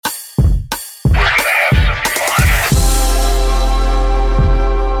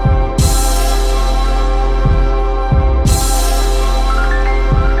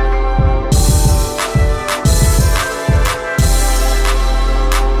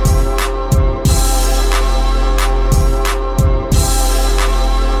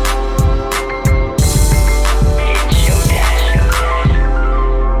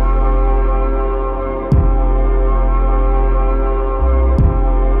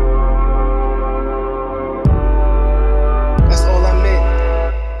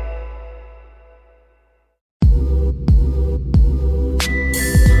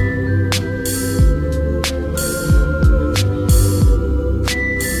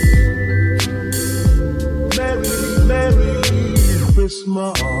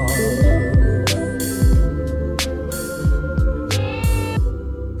my heart.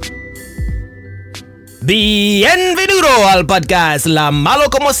 Bienvenido al podcast La Malo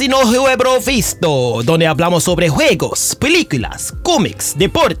Como Si No Hubiera Visto, donde hablamos sobre juegos, películas, cómics,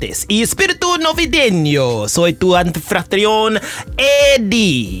 deportes y espíritu navideño. Soy tu anfitrión,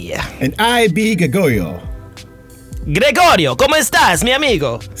 Eddie. And I be Gregorio. Gregorio, ¿cómo estás, mi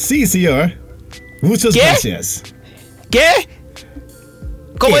amigo? Sí, señor. Muchas ¿Qué? gracias. ¿Qué?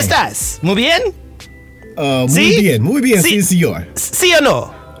 ¿Cómo ¿Qué? estás? ¿Muy bien? ¿Sí? Muy bien, Sí. sí, señor. ¿Sí o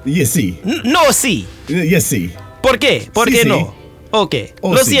no? Yes, sí. No, sí. Yes, sí. ¿Por qué? ¿Por Sí, qué sí. no? Ok.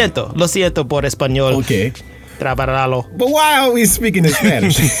 Oh, Lo sí. siento por español. Okay. Trabaralo. But why are we speaking in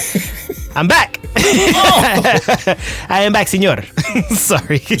Spanish? I'm back. I am back, señor.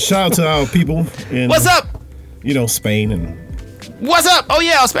 Sorry. Shout out to our people in, What's up? Spain and... What's up? Oh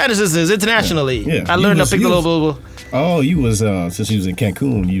yeah, our Spanish is internationally. Yeah. I learned to You pick a was- little. Oh, you was, since you was in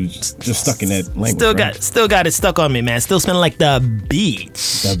Cancun, you just stuck in that language, Still got it stuck on me, man. Still smelling like the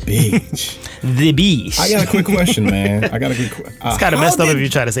beach. The beach. The beach. I got a quick question, man. It's kind of messed up if you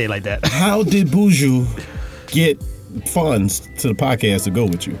try to say it like that. How did Buju get funds to the podcast to go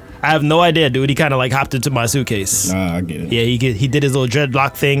with you? I have no idea, dude. He kind of like hopped into my suitcase. I get it. Yeah, he did his little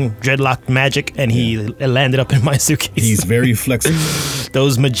dreadlock magic, and he landed up in my suitcase. He's very flexible.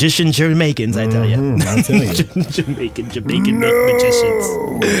 Those magician Jamaicans, I tell you. I tell you. Jamaican magicians.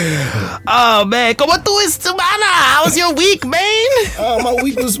 Oh man, ¿cómo tú semana? How was your week, man? My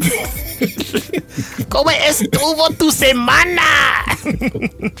week was... ¿Cómo estuvo tu semana?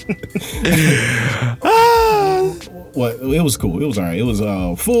 Well, it was cool. It was all right. It was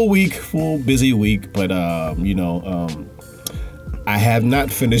a full week, full busy week, but I have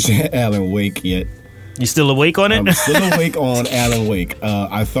not finished Alan Wake yet. You still awake on it? I'm still awake on Alan Wake.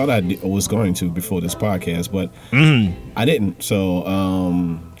 I thought I was going to before this podcast, but I didn't. So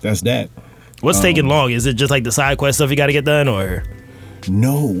that's that. What's taking long? Is it just like the side quest stuff you got to get done, or?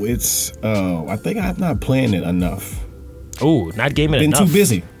 No, it's. I think I've not planned it enough. Oh, not gaming Been enough. too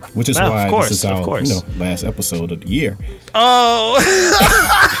busy, which is Of why course, this is of our course. last episode of the year. Oh,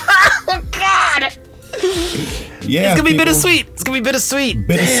 God! Yeah, It's gonna be people- bittersweet. It's gonna be bittersweet.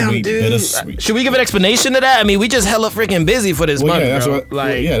 Bittersweet, Damn, dude. bittersweet. Should we give an explanation to that? I mean, we just hella freaking busy for this Well, month, yeah, that's bro. what.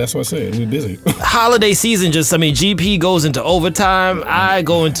 That's what I said. We're busy. Holiday season GP goes into overtime. I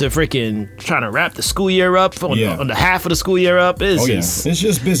go into freaking trying to wrap the school year up on the half of the school year up. It's It's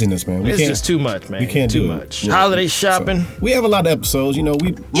just busyness, man. it's just too much, man. We can't too do it. much. Yeah. Holiday shopping. So, we have a lot of episodes. We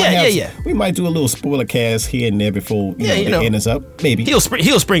might Yeah. We might do a little spoiler cast here and there before the end is up. Maybe. He'll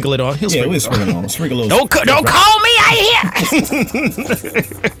sprinkle it on. We'll We'll sprinkle it on. Sprinkle a little. Don't call me out here.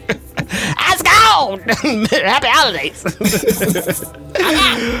 Let's go. Happy holidays.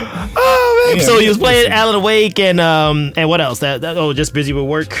 Oh man. Yeah, So he was playing listen. Alan Wake and what else? That just busy with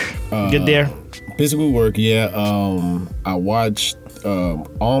work. Good there. Busy with work. Yeah. I watched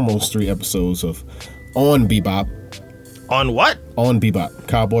almost 3 episodes of On Bebop. On what? On Bebop.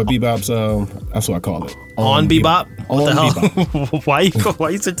 Cowboy Bebop's. That's what I call it. On Bebop? What the On hell? Bebop. Why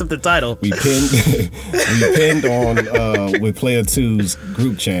you switched up the title? We pinned on with Player 2's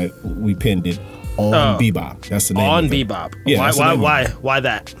group chat. We pinned it on Bebop. That's the name. On of it. Bebop. Yeah, that's the name of it. Why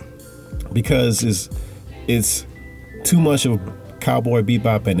that? Because it's too much of Cowboy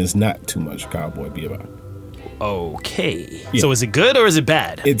Bebop and it's not too much Cowboy Bebop. Okay. Yeah. So is it good or is it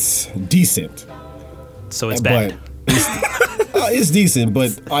bad? It's decent, So it's bad. but it's decent.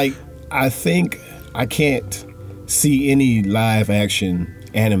 But like I think I can't see any live action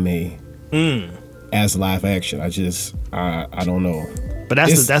anime as live action. I don't know. But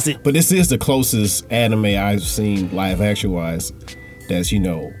that's it. But this is the closest anime I've seen live action wise. That's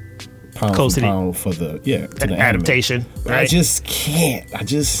pound Close for to the- pound for the to the anime. Adaptation. But Right? I just can't.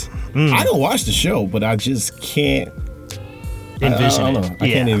 I don't watch the show, but I just can't envision I don't it. know. I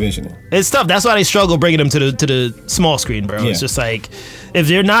can't envision it. It's tough. That's why they struggle bringing them to the small screen, bro. Yeah. It's just like if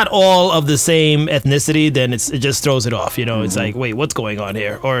they're not all of the same ethnicity, then it just throws it off. It's like, wait, what's going on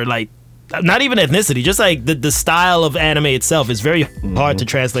here? Or like, not even ethnicity, just like the style of anime itself is very hard to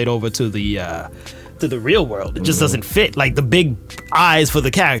translate over to the real world. It just doesn't fit. Like the big eyes for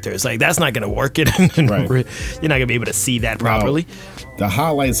the characters, like that's not gonna work. Right. You're not gonna be able to see that properly. The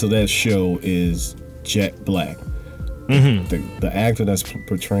highlights of that show is Jet Black. The actor that's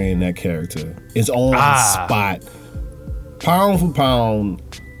portraying that character is on spot, pound for pound,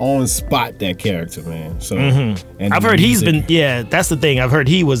 on spot that character, man. So, and I've the heard he's music- been. Yeah, that's the thing. I've heard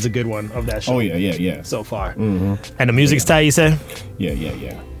he was the good one of that show. Oh yeah. So far, and the music's tight. You say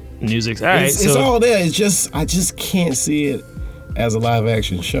Yeah. music's all right. It's all there. It's just I just can't see it as a live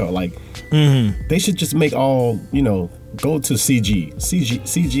action show. Like they should just make all, go to CG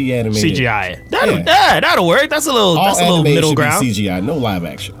animated. CGI. That'll work. That's a little middle ground. CGI, no live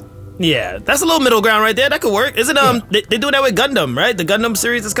action. Yeah, that's a little middle ground right there. That could work. Isn't they doing that with Gundam, right? The Gundam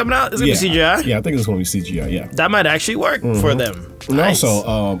series is coming out. It's gonna be CGI. Yeah, I think it's gonna be CGI. Yeah, that might actually work for them. And nice.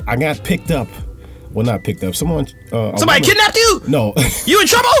 also, I got picked up. Well, not picked up. Somebody kidnapped you? No. You in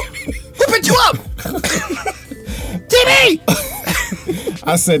trouble? Who picked you up? TV!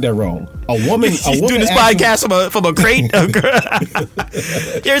 I said that wrong. A woman doing this podcast from a crate.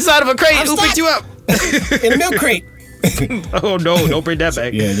 You're inside of a crate. Who picked you up? In a milk crate. Oh no! Don't bring that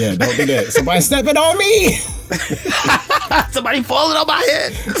back. Yeah, don't do that. Somebody stepping on me. Somebody falling on my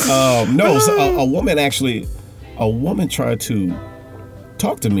head. No, so a woman tried to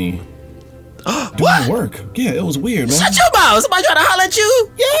talk to me. What? Work. Yeah, it was weird, man. Shut your mouth. Somebody trying to holler at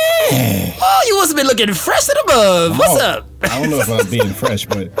you? Yeah. Oh, you must have been looking fresh to the above. What's up? I don't know if I'm being fresh,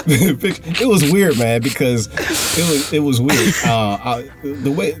 but it was weird, man, because it was weird.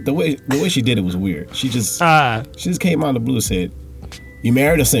 The way she did it was weird. She just came out of the blue and said, "You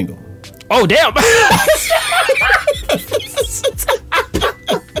married or single?" Oh damn.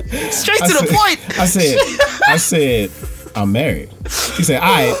 Straight to the point. I said, "I'm married." She said, "All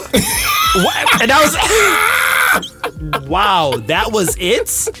right." What? And that was wow. That was it.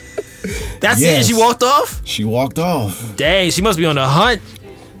 That's it. And she walked off. She walked off. Dang, she must be on the hunt,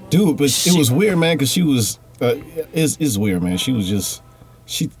 dude. But it was weird, man, because she was. It's weird, man. She was just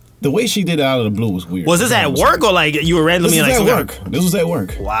the way she did it out of the blue was weird. Was this at work or like you were randomly this like? This was at work. This was at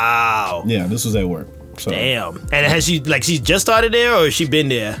work. Wow. Yeah, this was at work. So. Damn. And has she she just started there or has she been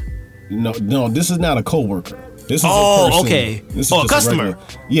there? No. This is not a coworker. This is a person. Okay. This is a customer.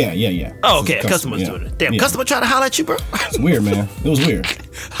 Yeah. Oh, okay. A customer's doing it. Damn, customer trying to holler at you, bro. It's weird, man. It was weird.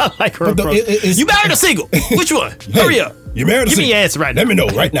 I like her approach. You married or single? Which one? Hey, hurry up. You married or single? Give me your answer right now. Let me know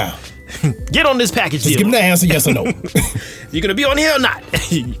right now. Get on this package deal. Just give me the answer, yes or no. You gonna be on here or not?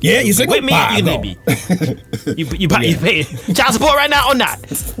 Yeah, you single? With me, you maybe. You pay child support right now or not?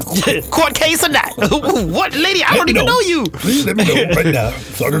 Court case or not? What, lady? I don't even know you. Please let me know right now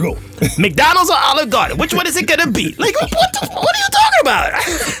so I can go. McDonald's or Olive Garden? Which one is it gonna be? Like, what are you talking about?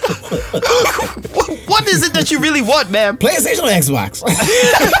 What is it that you really want, man? PlayStation or Xbox?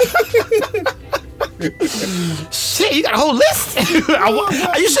 Shit, you got a whole list.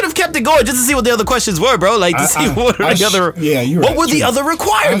 You should have kept it going just to see what the other questions were, bro. Like to see what were the other. Yeah, you're what were the other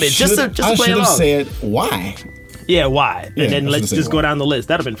requirements? Just to play along. I should have said why. Yeah, why? Yeah, and then let's just go down the list.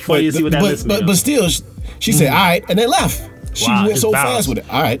 That'd have been funny to see what that list means. But still, she said all right, and then left. She went so fast with it.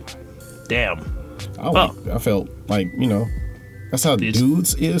 All right. Damn. I felt like that's how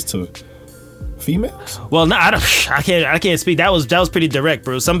dudes is to females. Well, no, I can't speak. That was pretty direct,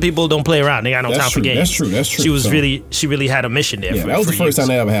 bro. Some people don't play around. They got no time for games. That's true. She really had a mission there. Yeah, that was the first time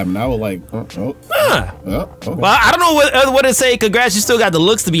that ever happened. I was like, okay. Well, I don't know what to say. Congrats, you still got the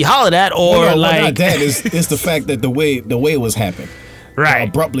looks to be hollered at, or like not that. It's the fact that the way it was happened, right?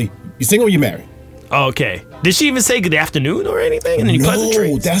 Abruptly, you single or you married? Okay. Did she even say good afternoon or anything? And then you cut the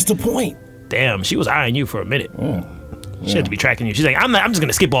drinks? That's the point. Damn, she was eyeing you for a minute. Yeah. She had to be tracking you. She's like, I'm just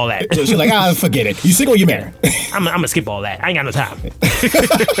gonna skip all that. She's like, forget it. You single or you married? I'm gonna skip all that. I ain't got no time.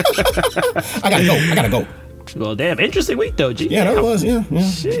 I gotta go. Well, damn, interesting week though, G. Yeah, that was, yeah.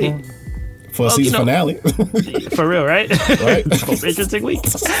 Shit. For a season finale. For real, right? Right. Interesting week.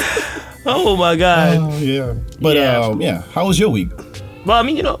 Oh my God. Oh, yeah. But how was your week? Well, I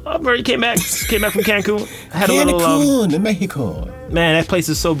mean, I already came back from Cancun. I had Cancun, Mexico. Man, that place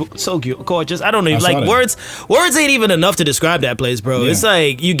is so gorgeous. I don't know, like words ain't even enough to describe that place, bro. Yeah. It's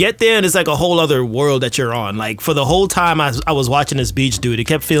like you get there and it's like a whole other world that you're on. Like for the whole time I was watching this beach, dude, it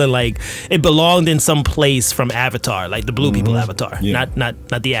kept feeling like it belonged in some place from Avatar, like the Blue People Avatar,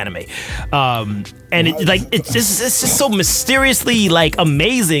 not the anime. And it's just so mysteriously like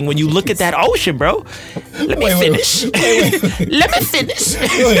amazing when you look at that ocean, bro. Let me finish. Let me finish.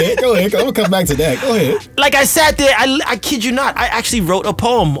 Go ahead. I'm gonna come back to that. Go ahead. Like I sat there, I kid you not, I actually wrote a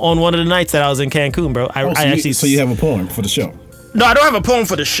poem on one of the nights that I was in Cancun, bro. So you have a poem for the show? No, I don't have a poem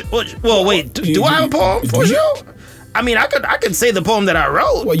for the show. Well, wait, do I have a poem for the show? I mean, I could say the poem that I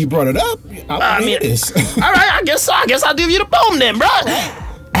wrote. Well, you brought it up. I mean, all right, I guess so. I guess I'll give you the poem then, bro.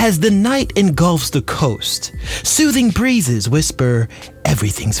 As the night engulfs the coast, soothing breezes whisper,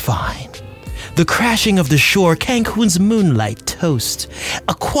 everything's fine. The The crashing of the shore, Cancun's moonlight toast,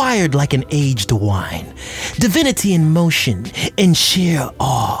 acquired like an aged wine, divinity in motion, in sheer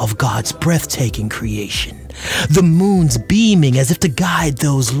awe of God's breathtaking creation. The moon's beaming as if to guide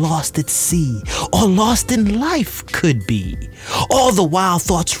those lost at sea or lost in life could be. All the wild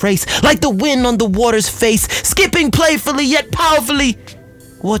thoughts race like the wind on the water's face, skipping playfully yet powerfully.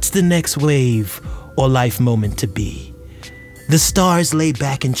 What's the next wave or life moment to be? The stars lay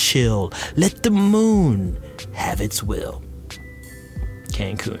back and chill. Let the moon have its will.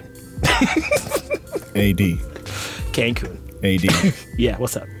 Cancun. AD. Cancun. AD. Yeah,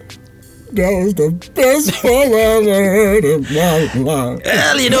 what's up? That was the best song I ever heard in my life.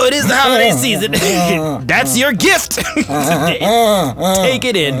 Well, you know, it is the holiday season. That's your gift. Take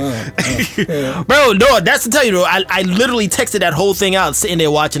it in. Bro, no, that's to tell you, bro. I literally texted that whole thing out sitting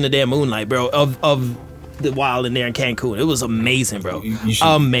there watching the damn moonlight, bro, of the wild in there in Cancun. It was amazing, bro.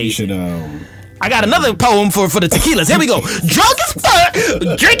 Amazing. I got another poem for the tequilas. Here we go. Drunk as fuck,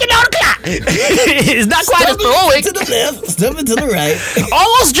 drinking on the clock. It's not quite as heroic. To the left, stepping to the right.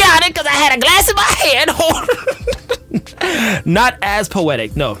 Almost drowning because I had a glass in my hand. Not as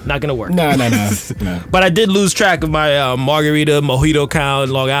poetic. No, not gonna work. No. But I did lose track of my margarita, mojito count,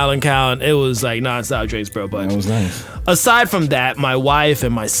 Long Island count. It was like nonstop drinks, bro. But that was nice. Aside from that, my wife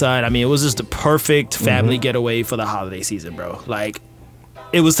and my son, I mean, it was just the perfect family getaway for the holiday season, bro. Like,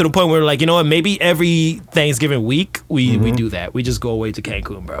 it was to the point where, like, you know what, maybe every Thanksgiving week we do that. We just go away to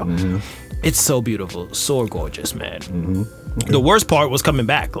Cancun, bro. It's so beautiful, so gorgeous, man. Okay. The worst part was coming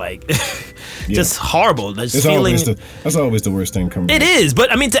back, like, just horrible. That's always the worst thing coming back. It is,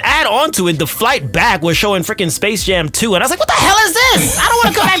 but I mean, to add on to it, the flight back was showing freaking Space Jam 2, and I was like, what the hell is this? I don't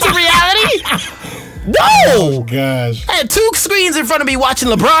want to go back to reality. No! Oh, gosh. I had two screens in front of me watching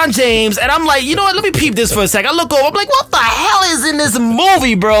LeBron James, and I'm like, you know what, let me peep this for a sec. I look over, I'm like, what the hell is in this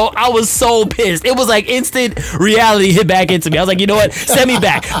movie, bro? I was so pissed. It was like instant reality hit back into me. I was like, you know what, send me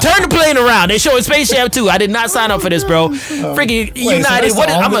back. Turn the plane around. They showing Space Jam 2. I did not sign up for this, bro. Freaking United.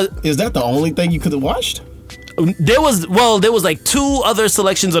 So is that the only thing you could have watched? There was like two other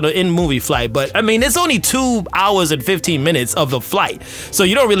selections on the in-movie flight, but I mean, it's only 2 hours and 15 minutes of the flight, so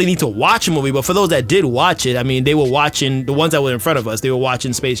you don't really need to watch a movie. But for those that did watch it, I mean, they were watching, the ones that were in front of us, they were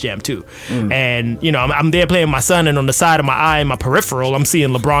watching Space Jam 2. And, you know, I'm there playing my son, and on the side of my eye, in my peripheral, I'm seeing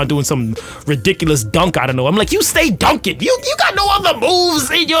LeBron doing some ridiculous dunk out of nowhere. I'm like, you stay dunking. You got no other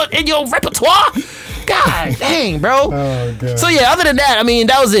moves in your repertoire? God dang, bro. Oh, God. So yeah, other than that, I mean,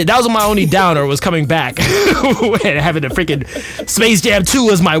 that was it. That was my only downer, was coming back and having the freaking Space Jam 2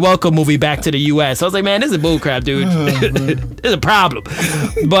 as my welcome movie back to the US. I was like, man, this is bullcrap, dude. It's a problem.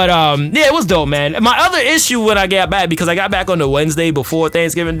 But yeah, it was dope, man. My other issue when I got back, because I got back on the Wednesday before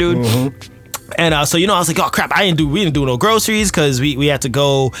Thanksgiving, dude. And so, you know, I was like, oh crap, we didn't do no groceries because we had to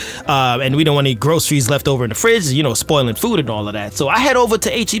go and we didn't want any groceries left over in the fridge, you know, spoiling food and all of that. So I head over to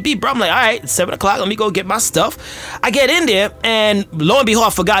HEB, bro. I'm like, all right, it's 7 o'clock, let me go get my stuff. I get in there, and lo and behold, I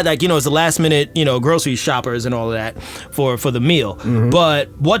forgot, like, you know, it's the last minute, you know, grocery shoppers and all of that for the meal. But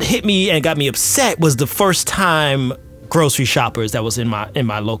what hit me and got me upset was the first time grocery shoppers that was in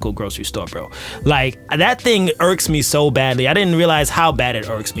my local grocery store, bro. Like, that thing irks me so badly. I didn't realize how bad it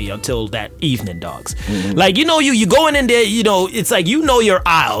irks me until that evening, dogs. Like, you know, you going in there, you know, it's like, you know your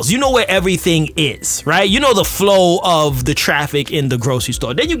aisles, you know where everything is, right? You know the flow of the traffic in the grocery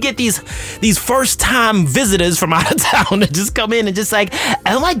store. Then you get these first time visitors from out of town that just come in and just like,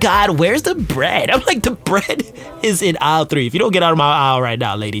 oh my God, where's the bread? I'm like, the bread is in aisle 3. If you don't get out of my aisle right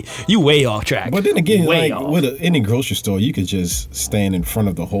now, lady, you way off track. But then again, like with any grocery store, you could just stand in front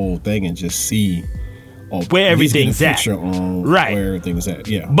of the whole thing and just see where everything's at. Right. Where everything's at,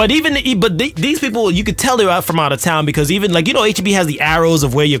 yeah. But these people, you could tell they're out from out of town, because even, like, you know, HEB has the arrows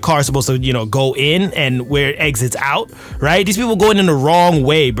of where your car's supposed to, you know, go in and where it exits out, right? These people going in the wrong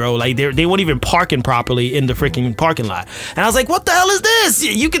way, bro. Like, they weren't even parking properly in the freaking parking lot. And I was like, what the hell is this?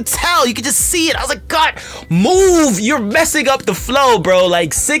 You could tell, you could just see it. I was like, God, move. You're messing up the flow, bro.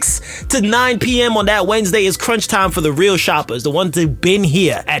 Like, 6 to 9 p.m. on that Wednesday is crunch time for the real shoppers, the ones that've been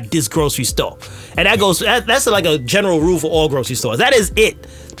here at this grocery store. And that's like a general rule for all grocery stores. That is it.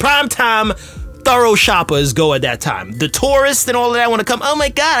 Prime time, thorough shoppers go at that time. The tourists and all of that want to come. Oh my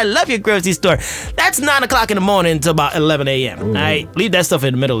God, I love your grocery store. That's 9 o'clock in the morning to about 11 a.m. All right, leave that stuff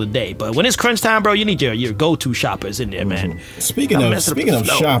in the middle of the day. But when it's crunch time, bro, you need your go-to shoppers in there, man. Speaking of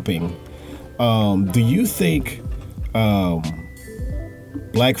shopping, do you think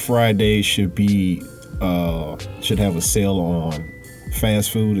Black Friday should have a sale on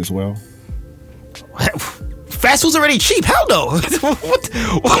fast food as well? Fast food's already cheap. Hell no.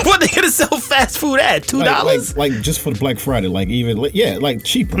 What are they gonna sell fast food at? $2? Like just for the Black Friday, like even like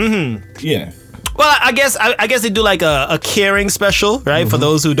cheaper. Yeah. Well, I guess they do like a caring special, right? For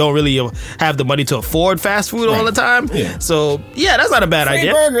those who don't really have the money to afford fast food all the time. Yeah. So yeah, that's not a bad Free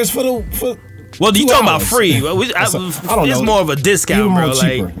idea. burgers for. Well, you 2 talking about hours. free? I don't It's know. more of a discount, Even bro. more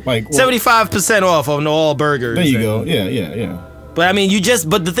cheaper. Like, well, 75% off on all burgers. There you go. Yeah. But I mean,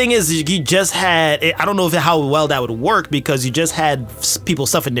 but the thing is, you just had. I don't know how well that would work because you just had people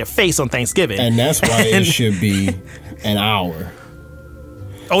stuffing their face on Thanksgiving, And that's why it should be an hour.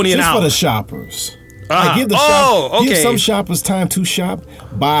 only an Just hour. for the shoppers. Uh-huh. Like Oh, give okay. some shoppers time to shop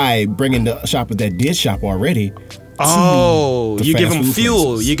by bringing the shoppers that did shop already. Oh, the you give fast them food fuel.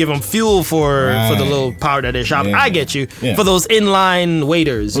 places. You give them fuel for the Right. little power that they're shopping. Yeah. I get you. Yeah. For those inline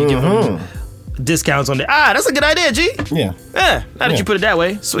waiters, you give them discounts on the. That's a good idea, G. Yeah. Yeah, now that Yeah. you put it that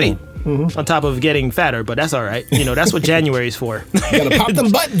way, sweet. On top of getting fatter, but that's all right. You know, that's what January's for. You gotta pop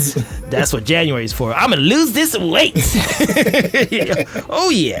them buttons. That's what January's for. I'm gonna lose this weight. Oh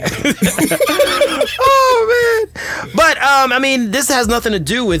yeah. Oh man. But I mean, this has nothing to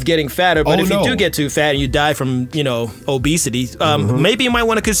do with getting fatter. But Oh, if no. you do get too fat and you die from, obesity, maybe you might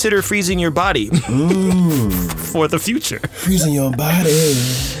want to consider freezing your body for the future. Freezing your body.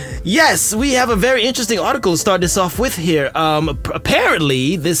 Yes, we have a very interesting article to start this off with here.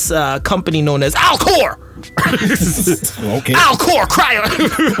 Apparently, this company known as Alcor. Okay. Alcor Cryo.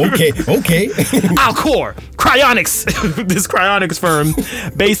 Okay. Alcor Cryonics, this cryonics firm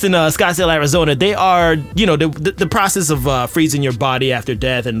based in Scottsdale, Arizona. They are, the process of freezing your body after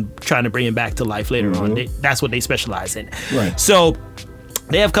death and trying to bring it back to life later on. That's what they specialize in. Right. So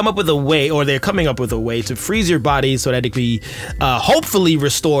they have come up with a way, or they're coming up with a way to freeze your body so that it can be hopefully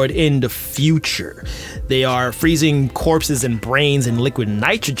restored in the future. They are freezing corpses and brains in liquid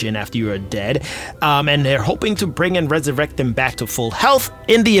nitrogen after you are dead, and they're hoping to bring and resurrect them back to full health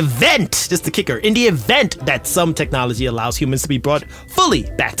in the event, just the kicker, in the event that some technology allows humans to be brought fully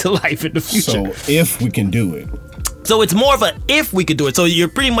back to life in the future. So if we can do it. So it's more of a if we could do it. So you're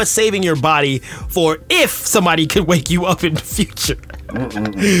pretty much saving your body for if somebody could wake you up in the future.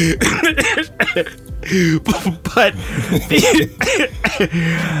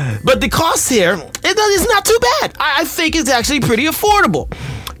 but the cost here, it's not too bad. I think it's actually pretty affordable.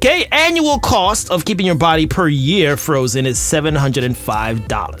 Okay, annual cost of keeping your body per year frozen is $705.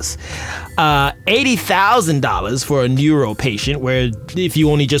 $80,000 for a neuro patient, where if you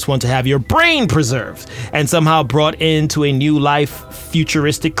only just want to have your brain preserved and somehow brought into a new life,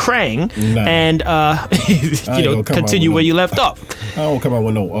 futuristic Krang, Nah. and continue where you left off. I don't come out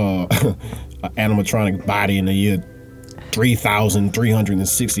with no animatronic body in the year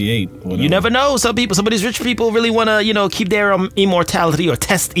 3,368. You never know. Some of these rich people really want to, keep their immortality or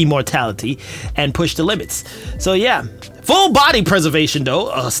test immortality and push the limits. So yeah, full body preservation though,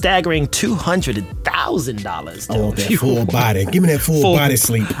 a staggering $200,000. I want that full body. Give me that full body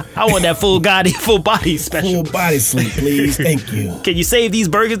sleep. I want that full body special. Full body sleep, please. Thank you. Can you save these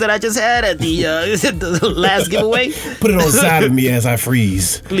burgers that I just had at the the last giveaway? Put it on the side of me as I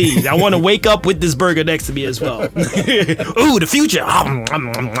freeze. Please, I want to wake up with this burger next to me as well. Ooh, the future.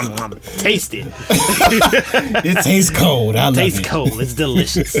 Taste it. It tastes cold. I love Tastes it. cold. It's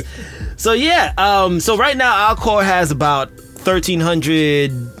delicious. So yeah, so right now Alcor has about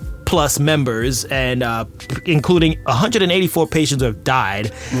 1,300 plus members, and including 184 patients who have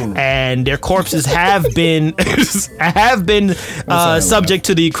died, and their corpses have been subject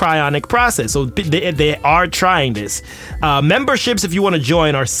to the cryonic process. So they are trying this. Memberships, if you want to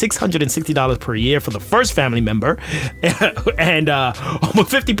join, are $660 per year for the first family member, and almost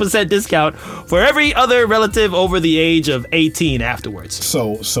 50% discount for every other relative over the age of 18 afterwards.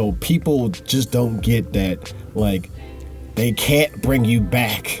 So people just don't get that, like, they can't bring you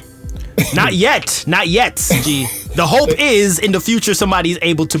back. Not yet, G. The hope is in the future somebody's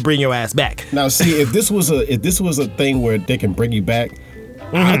able to bring your ass back. Now, see, if this was a thing where they can bring you back,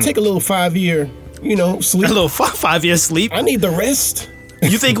 I'd take a little 5-year, sleep. A little 5-year sleep. I need the rest.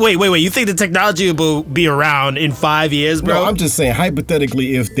 You think? Wait. You think the technology will be around in 5 years, bro? No, I'm just saying,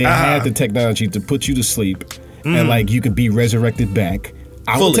 hypothetically, if they had the technology to put you to sleep and like you could be resurrected back,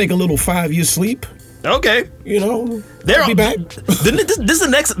 I would Fully. take a little 5-year sleep. Okay. I'll be back. This is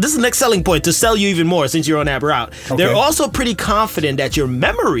the next selling point to sell you even more, since you're on that route. Okay. They're also pretty confident that your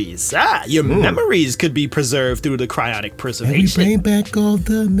memories could be preserved through the cryonic And we preservation bring back all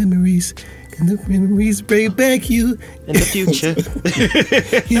the memories, and the memories bring back you in the future.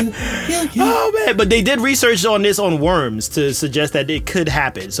 you. Oh man, but they did research on this on worms to suggest that it could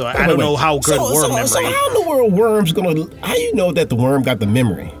happen. So I don't know how good worm memory. So how in the world worms gonna? How you know that the worm got the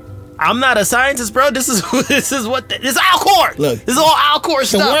memory? I'm not a scientist, bro. This is this is Alcor. Look, this is all Alcor The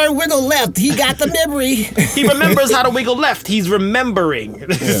stuff. word wiggle left. He got the memory. He remembers how to wiggle left. He's remembering.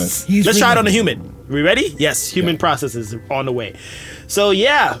 he's Let's try it on a remembering. human. We ready? Yes, human processes on the way. So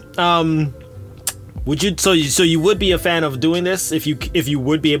yeah, would you? So you would be a fan of doing this if you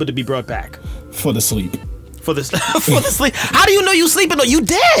would be able to be brought back For the sleep. for this for the sleep? How do you know you sleeping? No, you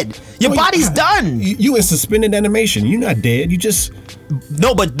dead. Your body's done. You in suspended animation. You're not dead. You just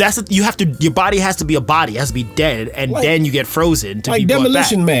No, but you have to. Your body has to be a body. It has to be dead, and then you get frozen to like be brought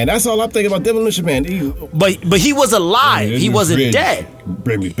Demolition back. Man. That's all I'm thinking about. Demolition Man. But he was alive. In He the wasn't fridge. dead.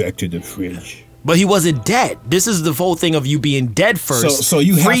 Bring me back to the fridge. But he wasn't dead. This is the whole thing of you being dead first. So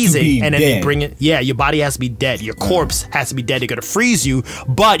you have to freezing, be and then dead. they bring it. Yeah, your body has to be dead. Your corpse has to be dead. They're gonna freeze you,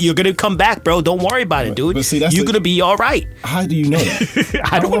 but you're gonna come back, bro. Don't worry about it, dude. But see, that's you're gonna be all right. How do you know that?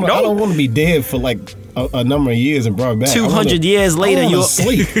 I don't know. I don't want to be dead for like a number of years and brought back. 200 years later, you'll you'll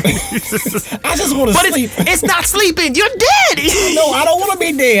sleep. I just want to But sleep. it's not sleeping. You're dead. No, I don't want to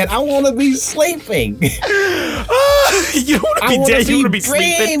be dead. I want to be sleeping. You don't want to I be want dead. to You be want to be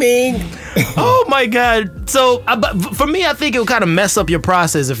sleeping. dreaming. Oh my god! So, but for me, I think it would kind of mess up your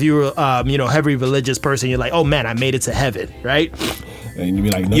process if you were, heavy religious person. You're like, oh man, I made it to heaven, right? And you'd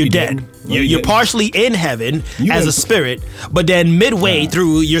be like, no, You're you dead. didn't. No, You're didn't. partially in heaven You as in- a spirit, but then midway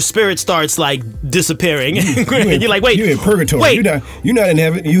through, your spirit starts like disappearing, and you're like, wait, You're in purgatory. wait. You're not in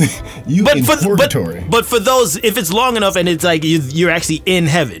heaven. You in purgatory. But for those, if it's long enough and it's like you're actually in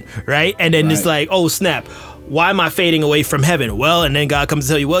heaven, right? And then it's Right. like, oh snap, why am I fading away from heaven? Well, and then God comes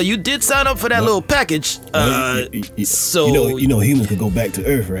to tell you, well, you did sign up for that little package, so you know humans could go back to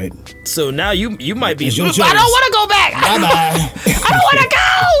Earth, right? so now you might be. It's your I choice. don't want to go back. Bye bye. I don't want to go.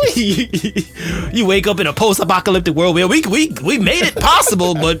 You wake up in a post-apocalyptic world where we made it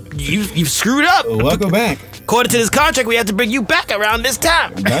possible, but you've screwed up. Welcome back. According to this contract, we have to bring you back around this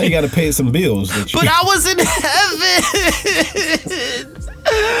time. Now you got to pay some bills. But I was in heaven.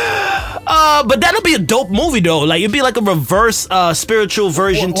 But that'll be a dope movie though. Like it'd be like a reverse spiritual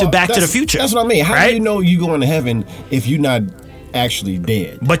version to Back to the Future. That's what I mean. How right? do you know you going to heaven if you're not actually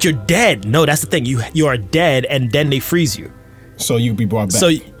dead? But you're dead. No, that's the thing. You are dead, and then they freeze you. So you be brought back. So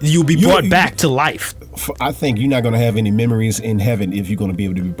you'll be brought back to life. I think you're not going to have any memories in heaven if you're going to be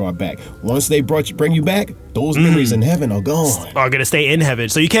able to be brought back. Once they bring you back, those memories in heaven are gone. Are gonna stay in heaven.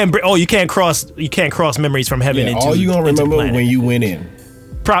 So you can't. You can't cross memories from heaven Yeah, into. all you're going to into remember planet. when you went in.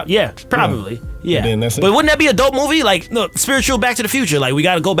 Probably. Yeah. And then that's it. But wouldn't that be a dope movie? Like, no, spiritual Back to the Future. Like, we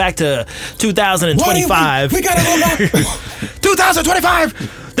got to go back to 2025. We got to go back.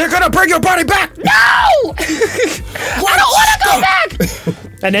 2025. They're gonna bring your body back. No, I don't want to go back.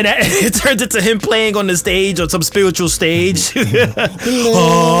 And then it turns into him playing on the stage, on some spiritual stage.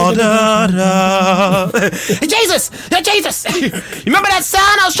 Oh, da, da. Hey, Jesus! Hey, Jesus! You remember that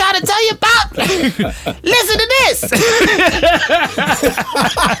sound I was trying to tell you about? Listen to this.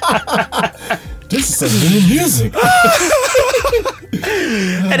 This is some new music.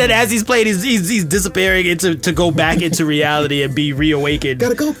 And then as he's playing, he's disappearing to go back into reality and be reawakened.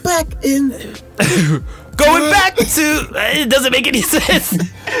 Gotta go back in. Going back to it doesn't make any sense.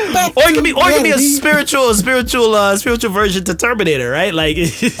 Back Or it could be a reality. spiritual version to Terminator, right? Like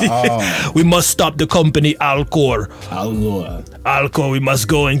we must stop the company Alcor. Alcor, we must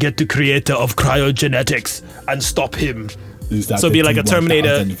go and get the creator of cryogenetics and stop him. So be like a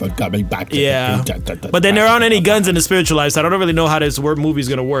Terminator. Yeah. But then there aren't any guns in the spiritual life, so I don't really know how this movie's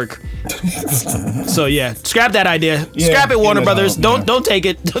gonna work. So yeah, scrap that idea. Yeah, Scrap it, Warner no, Brothers. no. Don't take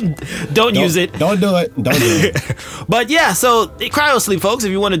it. Don't use it. Don't do it. Don't do it. But yeah, so cryo sleep, folks.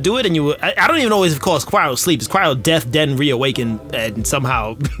 If you want to do it, and I don't even know if it's called cryo sleep. It's cryo death, then reawaken, and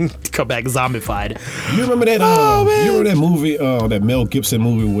somehow come back zombified. You remember that? Oh, man. You remember that movie? That Mel Gibson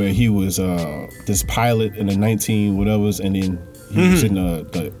movie where he was this pilot in the 19 whatevers, and then he was in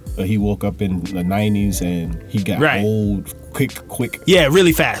he woke up in the 90s and he got old quick. Yeah,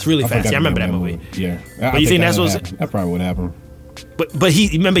 really fast. Yeah, I remember that movie. Yeah. But you think that's what's that probably would happen? But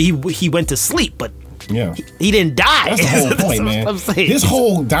he went to sleep, but Yeah. he didn't die. That's the whole That's point, what man. I'm saying. This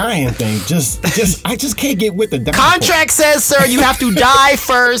whole dying thing, I just can't get with the dying Contract says, sir, you have to die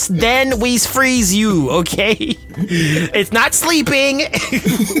first, then we freeze you, okay? It's not sleeping.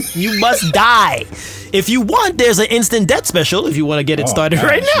 You must die. If you want, there's an instant death special if you want to get it started gosh,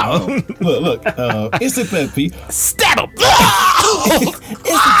 right now. Look, instant death, please. Stab him.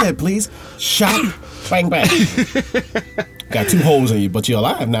 Instant death, please. Shot, bang, bang. Got 2 holes in you, but you're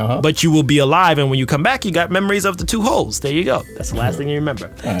alive now, huh? But you will be alive, and when you come back, you got memories of the 2 holes. There you go. That's the last thing you remember.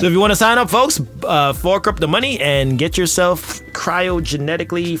 Right. So if you want to sign up, folks, fork up the money and get yourself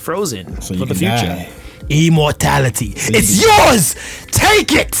cryogenetically frozen so for you the can future. die. Immortality. It's yours.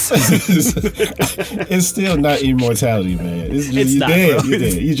 Take it. It's still not immortality, man. It's It's not, dead. bro. You're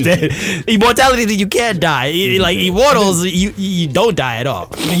dead. You just Dead. Immortality that you can't die. Like immortals, you don't die at all.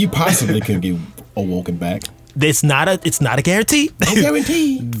 I mean, you possibly can get awoken back. It's not a guarantee. No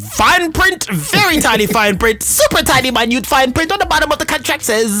guarantee. Fine print, very tiny fine print, super tiny minute fine print on the bottom of the contract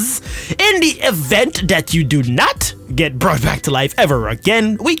says, in the event that you do not get brought back to life ever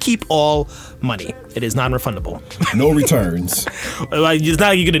again, we keep all money. It is non-refundable. No returns. Like, it's not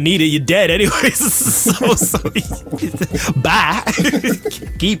like you're gonna need it. You're dead anyways. So bye.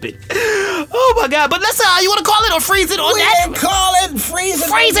 Keep it. Oh my God! But let's you want to call it or freeze it on that? Call it freeze it.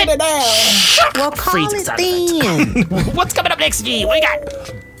 Freeze it. Well, call Freeze it sound effect. then. What's coming up next, G? What you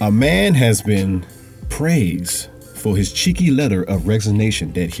got? A man has been praised for his cheeky letter of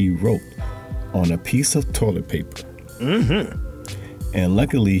resignation that he wrote on a piece of toilet paper. And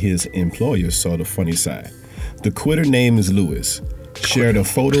luckily, his employer saw the funny side. The quitter name is Lewis. Shared a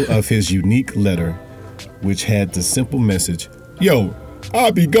photo of his unique letter, which had the simple message, "Yo,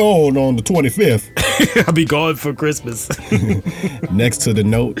 I'll be gone on the 25th. I'll be gone for Christmas. Next to the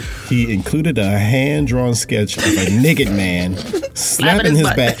note, he included a hand-drawn sketch of a naked man slapping his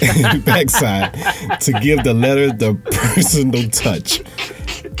backside to give the letter the personal touch.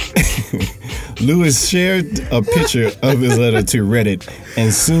 Lewis shared a picture of his letter to Reddit,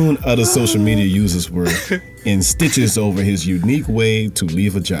 and soon other social media users were in stitches over his unique way to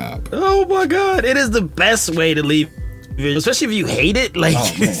leave a job. Oh my God! It is the best way to leave, especially if you hate it. Like, Oh,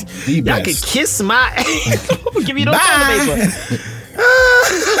 man, the y'all best. could kiss my. I'm gonna give you no Bye. toilet paper.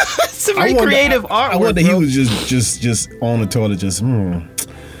 It's a very creative artwork. I wonder bro. he was just on the toilet,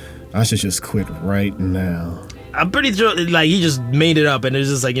 I should just quit right now. I'm pretty sure, like, he just made it up, and it's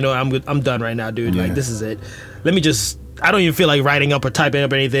just like, you know, I'm done right now, dude. Yeah. Like, this is it. Let me just. I don't even feel like writing up or typing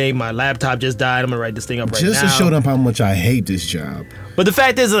up anything. My laptop just died. I'm gonna write this thing up right Just now. to show them how much I hate this job. But the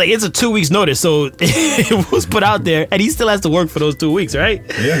fact is, like, it's a 2 weeks notice, so it was put out there, and he still has to work for those 2 weeks, right?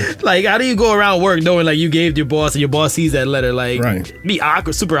 Yeah. Like, how do you go around work knowing like you gave your boss and your boss sees that letter? Like, Right. be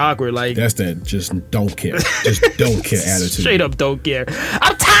awkward, super awkward. Like, That's that just don't care. Just don't care attitude. straight up don't care.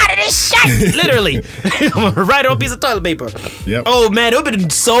 I'm tired of this shit. Literally, I'm gonna write it on a piece of toilet paper. Yep. Oh man, it would have been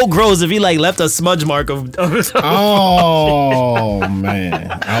so gross if he like left a smudge mark of Oh man.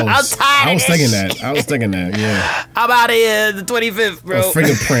 I was tired of thinking this that. I was thinking that, yeah. I'm out of here the 25th, bro. A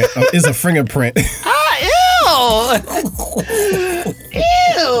fingerprint. It's a fingerprint.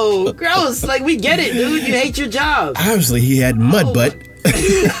 Ew, gross. Like, we get it, dude. You hate your job. Obviously he had mud butt.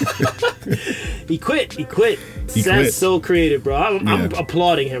 He quit. He That's quit. so creative, bro. I'm Yeah.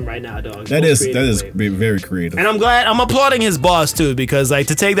 applauding him right now, dog. That Most is creative way. very creative. And I'm applauding his boss too, because like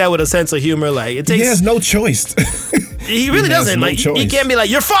to take that with a sense of humor, like it He takes. has no choice. He really has doesn't. no Like he choice. can't be like,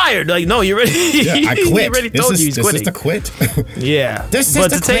 you're fired. Like, no, you're ready. Yeah, I He quit. already This told is you he's this is quitting. to quit. Yeah. This is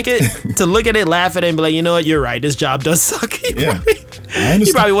But the to take quit. it, to look at it, laugh at it, and be like, you know what, you're right. This job does suck. Yeah.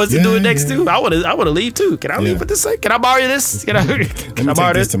 He probably wants to do it next yeah. too. I want to leave too. Can I leave with this? Can I borrow this? Can I Let can me I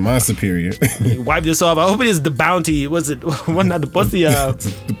borrow take this this? to my superior. Wipe this off. I hope it is the bounty. What's it? What's the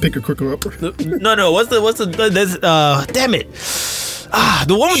The picker quicker upper. No. What's the damn it.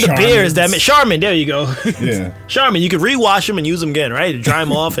 The one with the Charmin. beers, damn it. Charmin, there you go. Yeah. Charmin, you could rewash them and use them again, right? To dry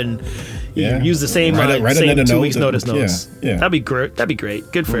them off and Yeah. use the same, Write same another 2 note. weeks notice notes. Yeah. That'd be great. That'd be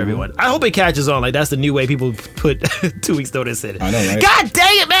great. Good for everyone. I hope it catches on. Like, that's the new way people put 2 weeks notice in. I know, right? God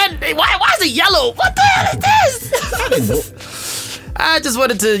dang it, man. Why is it yellow? What the hell is this? I just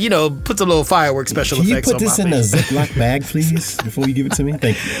wanted to, put some little fireworks special Can you effects put on this my in a face. Ziploc bag, please, before you give it to me?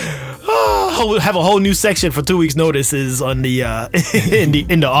 Thank you. Have a whole new section for 2 weeks notices on the in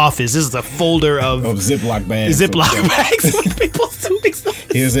the office. This is a folder of Ziploc bags. Ziploc bags with people's 2 weeks notice.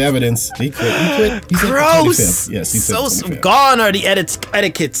 Here's the evidence. He quit. He said the Gross. 25th. Yes, he said So the 25th. gone are the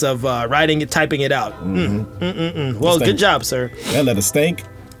etiquettes of writing it, typing it out. Well, Stink. good job, sir. That letter stank.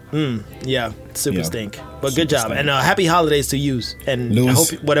 Yeah, super Yeah. stink. But Super good job. stink. And happy holidays to you. And I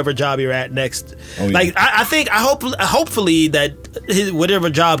Lewis. hope whatever job you're at next. Oh, yeah. Like, I hope, hopefully that whatever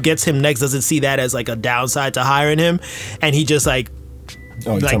job gets him next doesn't see that as like a downside to hiring him. And he just like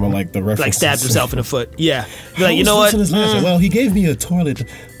Oh, you're talking about like the reference. like stabbed himself in the foot. Yeah. Be like, I you know was what? listening to his letter. Well, he gave me a toilet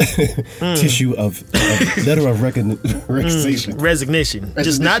tissue of letter of resignation. Resignation.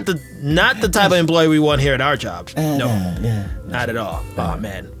 Just not the type of employee we want here at our job. No, Yeah. not at all. Oh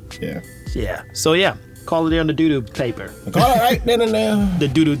man. Yeah. Yeah. So yeah, call it on the doo-doo paper. All right, now. The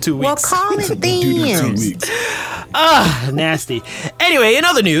doo-doo 2 Well, weeks. call it Due to 2 then. weeks. Nasty. Anyway, in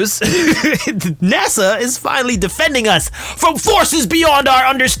other news, NASA is finally defending us from forces beyond our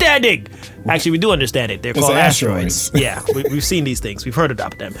understanding. Actually, we do understand it. They're called asteroids. Yeah, we've seen these things. We've heard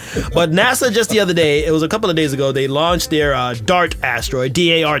about them. But NASA just the other day, it was a couple of days ago, they launched their DART asteroid,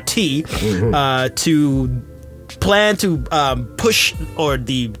 D-A-R-T, to plan to push or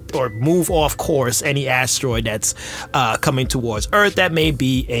move off course any asteroid that's coming towards Earth that may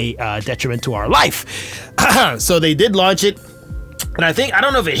be a detriment to our life. So they did launch it. And I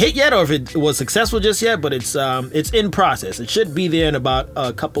don't know if it hit yet or if it was successful just yet, but it's in process. It should be there in about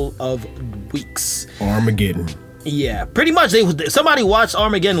a couple of weeks. Armageddon. Yeah, pretty much. Somebody watched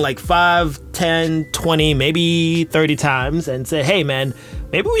Armageddon like 5, 10, 20, maybe 30 times and said, "Hey, man,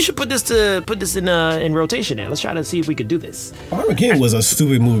 maybe we should put this in rotation. Let's try to see if we could do this." Armageddon was a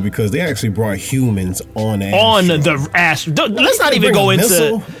stupid movie because they actually brought humans on the asteroid. Let's not even go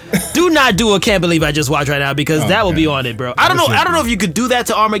into. Do not do a Can't Believe I Just Watched right now because that will be on it, bro. I don't know if you could do that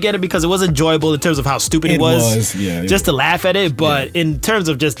to Armageddon because it was enjoyable in terms of how stupid it was. Just to laugh at it, but in terms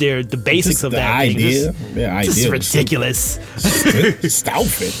of just the basics of that idea, just ridiculous.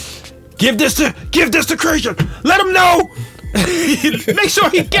 Stupid. Give this to Creation. Let him know. Make sure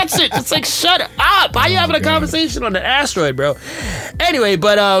he gets it. It's like, shut up. Why are you having a conversation on an asteroid, bro? Anyway,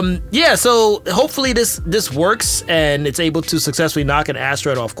 but so hopefully this works and it's able to successfully knock an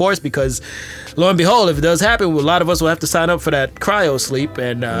asteroid off course because lo and behold, if it does happen, a lot of us will have to sign up for that cryo sleep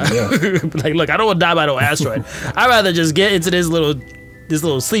and like, look, I don't want to die by no asteroid. I'd rather just get into this little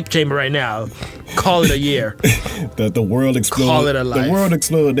sleep chamber right now. Call it a year. The world exploded. Call it a life. The world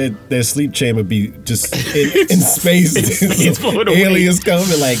exploded. Their sleep chamber be just in space. Aliens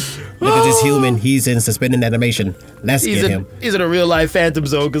coming like, look at this human. He's in suspended animation. Let's get him. He's in a real life phantom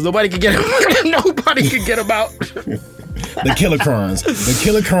zone because nobody can get him. Nobody can get him out. The Killercrons. The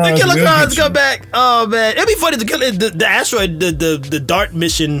Killercrons come back. Oh man, it'd be funny to kill the asteroid, the DART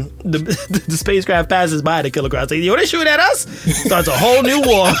mission. The spacecraft passes by the Killercrons. Like, yo, they shooting at us? Starts a whole new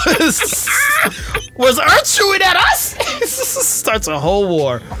war. Was Earth shooting at us? Starts a whole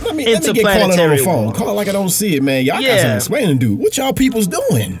war. Let me get calling on the phone. Call like I don't see it, man. Y'all got some explaining to do. What y'all people's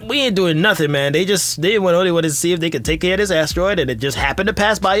doing? We ain't doing nothing, man. They only wanted to see if they could take care of this asteroid, and it just happened to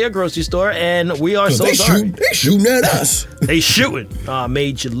pass by your grocery store, and we are so sorry. They shooting at us. They shooting.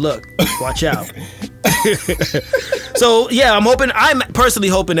 Made you look. Watch out. So yeah, I'm personally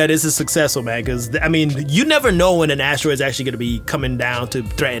hoping that this is successful, man, because I mean, you never know when an asteroid is actually going to be coming down to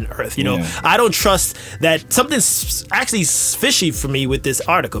threaten Earth. You know, I don't trust that. Something's actually fishy for me with this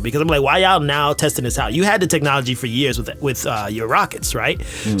article because I'm like, why y'all now testing this out? You had the technology for years with your rockets, right?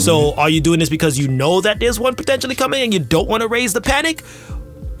 Mm-hmm. So are you doing this because you know that there's one potentially coming and you don't want to raise the panic?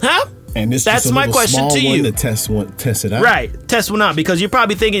 Huh? And that's my question to you. To test it out. Right, test one out because you're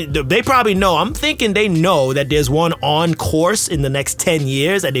probably thinking they probably know. I'm thinking they know that there's one on course in the next 10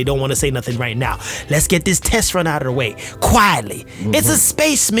 years, and they don't want to say nothing right now. Let's get this test run out of the way quietly. Mm-hmm. It's a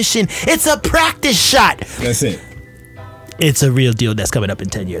space mission. It's a practice shot. That's it. It's a real deal that's coming up in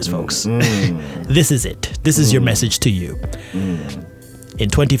 10 years, folks. Mm. This is it. This is your message to you. In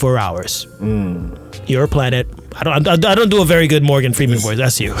 24 hours. Your planet. I don't do a very good Morgan Freeman voice.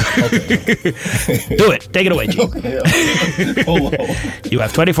 That's you. Okay. Do it. Take it away, G. Okay. You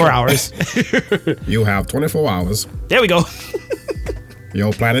have 24 hours. You have 24 hours. There we go.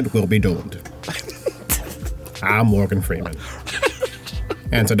 Your planet will be doomed. I'm Morgan Freeman.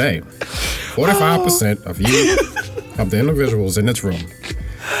 And today, 45% of the individuals in this room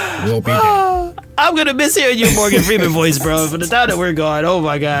will be dead. I'm going to miss hearing your Morgan Freeman voice, bro. For the time that we're gone, oh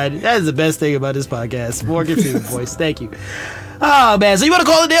my God. That is the best thing about this podcast. Morgan Freeman voice. Thank you. Oh, man. So you want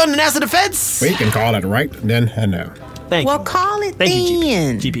to call it there on the NASA Defense? We can call it right then and now. Thank you. Well, call it Thank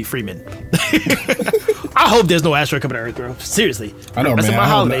then. you, GP Freeman. I hope there's no asteroid coming to Earth, bro. Seriously. I know, messing man. up my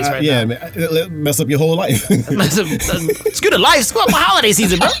holidays right now. Yeah, man. Mess up your whole life. Screw the life. Screw up my holiday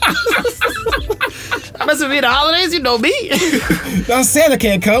season, bro. I'm messing with me in the holidays. You know me. Now Santa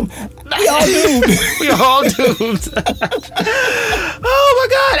can't come. We all doomed. We all doomed. Oh, my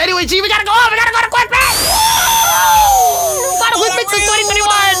God. Anyway, G, we got to go on. We got to go to Quick Mix. Final Quick Mix of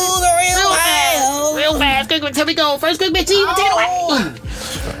 2021. Real fast. Quick Mix. Here we go. First Quick Mix, G. Take it away.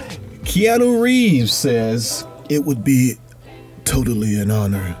 Keanu Reeves says it would be totally an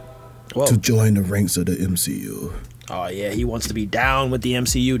honor to join the ranks of the MCU. Oh, yeah. He wants to be down with the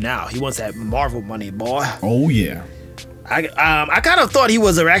MCU now. He wants that Marvel money, boy. Oh, yeah. I kind of thought he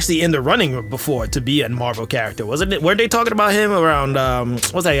was actually in the running before to be a Marvel character, wasn't it? Weren't they talking about him around,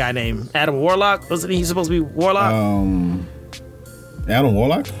 what's that guy named? Adam Warlock? Wasn't he supposed to be Warlock? Adam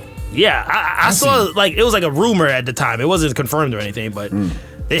Warlock? Yeah, I saw, like, it was like a rumor at the time. It wasn't confirmed or anything, but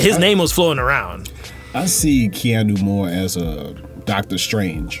his name was floating around. I see Keanu more as a Doctor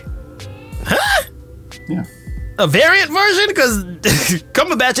Strange. Huh? Yeah. A variant version? Because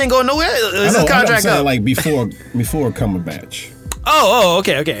Cumberbatch ain't going nowhere. Is his contract up? Like before Cumberbatch. Oh,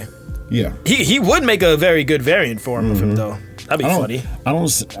 okay. Yeah. He would make a very good variant for him of him though. That'd be funny. I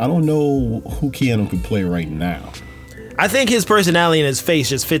don't know who Keanu could play right now. I think his personality and his face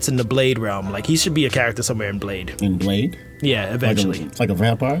just fits in the Blade realm. Like he should be a character somewhere in Blade. In Blade? Yeah, eventually. Like a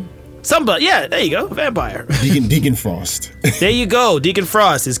vampire? Yeah, there you go, vampire. Deacon Frost. There you go. Deacon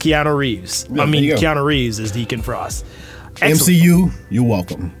Frost is Keanu Reeves. Yeah, Keanu Reeves is Deacon Frost. Excellent. MCU, you're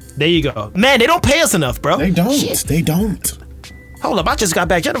welcome. There you go. Man, they don't pay us enough, bro. They don't. Shit. They don't. Hold up, I just got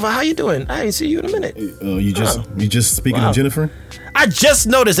back. Jennifer, how you doing? I ain't see you in a minute. You just speaking of Jennifer? I just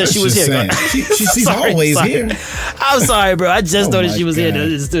noticed that she was here. She's always here. I'm sorry, bro. I just noticed she was here in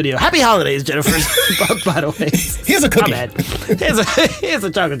the studio. Happy holidays, Jennifer. By the way, here's a cookie. Here's a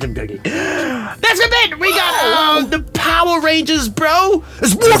chocolate chip cookie. That's it. We got the Power Rangers, bro.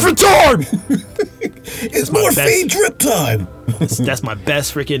 It's morphin' time. It's morphine drip time. That's my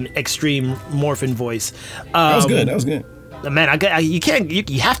best freaking extreme morphin voice. That was good. Man,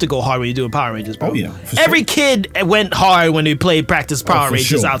 you have to go hard when you're doing Power Rangers, bro. Oh yeah, Every kid went hard when they played practice Power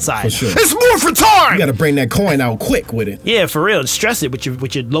Rangers outside. For sure. It's morphin' time. You gotta bring that coin out quick with it. Yeah, for real. Stress it with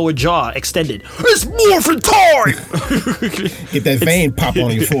your lower jaw extended. It's morphin' time. Get that vein pop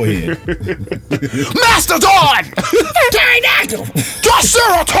on your forehead. Mastodon. Pterodactyl.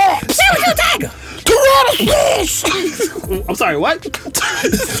 Triceratops. Tiger. Tyrannosaurus! I'm sorry, what?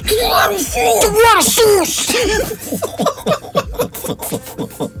 Tyrannosaurus!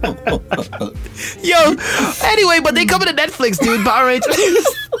 Yo, anyway, but they coming to Netflix, dude.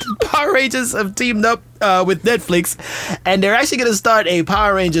 Power Rangers have teamed up with Netflix, and they're actually going to start a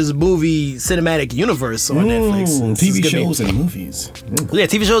Power Rangers movie cinematic universe on Netflix. TV shows and movies. Yeah,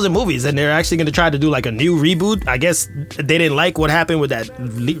 TV shows and movies, and they're actually going to try to do like a new reboot. I guess they didn't like what happened with that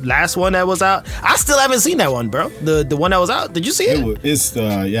last one that was out. I still haven't seen that one, bro. The one that was out. Did you see it?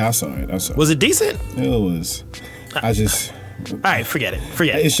 Yeah, I saw it. Was it decent? It was. All right, forget it.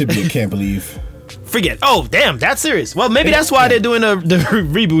 It should be a Can't Believe. Forget. Oh, damn, that's serious. Well, maybe that's why they're doing the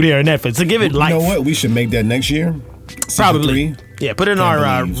reboot here on Netflix to give it life. You know what? We should make that next year. Probably. Yeah, put it in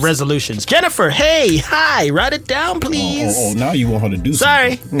our resolutions. Jennifer, hi, write it down, please. Oh, now you want her to do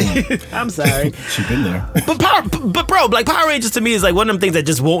something. Sorry. I'm sorry. She's been there. But bro, like Power Rangers to me is like one of them things that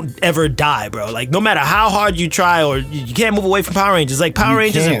just won't ever die, bro. Like no matter how hard you try or you can't move away from Power Rangers. Like Power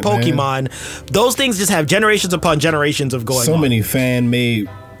Rangers and Pokemon, those things just have generations upon generations of going on. So many fan-made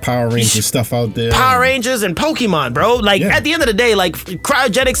Power Rangers stuff out there. Power Rangers and Pokemon, bro. Like at the end of the day, like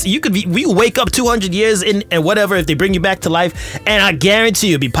cryogenics, we wake up 200 years in and whatever if they bring you back to life, and I guarantee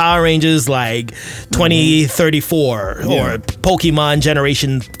you'll be Power Rangers like 2034 or Pokemon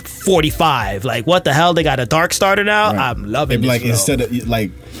generation 45. Like what the hell? They got a Dark Starter now. Right. I'm loving it. Like instead of like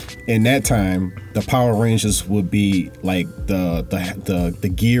in that time, the Power Rangers would be like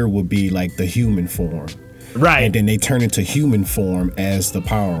the gear would be like the human form. Right. And then they turn into human form as the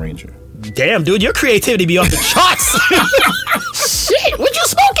Power Ranger. Damn, dude, your creativity be off the charts. Shit, what you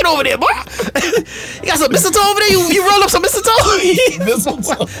smoking over there, boy? You got some mistletoe over there? You roll up some mistletoe?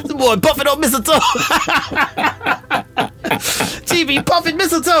 Mistletoe. This boy puffing on mistletoe. TV puffing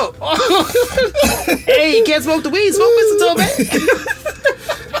mistletoe. Hey, you can't smoke the weed, smoke mistletoe, man.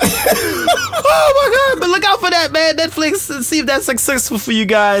 Oh my god, but look out for that, man. Netflix, and see if that's successful for you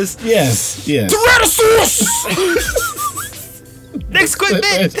guys. Yes. Tyrannosaurus! Next quick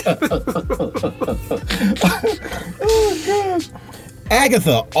bit. Oh gosh.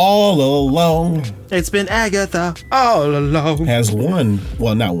 Agatha all along. It's been Agatha all along.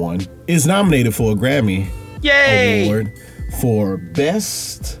 Is nominated for a Grammy Award for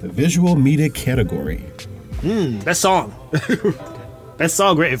Best Visual Media category. Best song. Best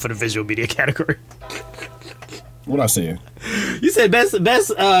song rated for the visual media category. What I said? You said best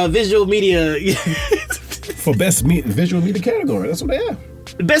visual media. For best visual media category. That's what they have.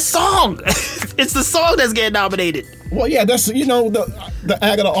 Best song. It's the song that's getting nominated. Well, yeah, that's the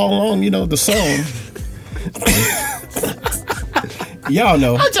Agatha all along. The song. Y'all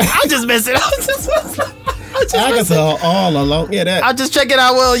know. I'm just messing up. Agatha all along. Yeah, that. I'm just checking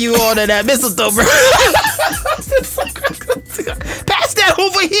how well you on that mistletoe, bro. Pass that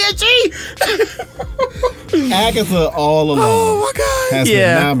over here, G. Agatha all along. Oh my god. Has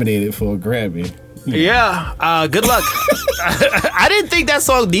been nominated for a Grammy. Yeah. Good luck. I didn't think that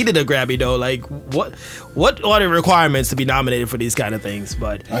song needed a Grammy though. Like, what are the requirements to be nominated for these kind of things?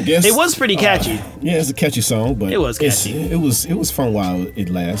 But I guess it was pretty catchy. Yeah, it's a catchy song, but it was catchy. It was fun while it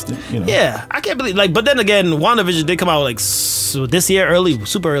lasted. Yeah, I can't believe. Like, but then again, WandaVision did come out like this year,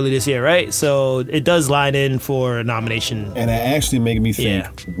 super early this year, right? So it does line in for a nomination. And it actually made me think,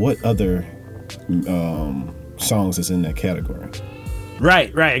 what other songs that's in that category.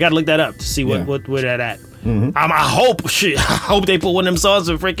 Right. I gotta look that up to see where that at. I hope they put one of them songs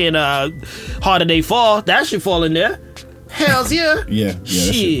for freaking Harder They Fall. That should fall in there. Hells yeah. Yeah, that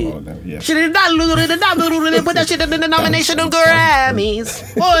shit fall in there. Yeah. Shit did not put that shit in the nomination of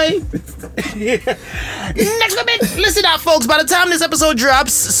Grammys. Boy. Next up, listen out, folks. By the time this episode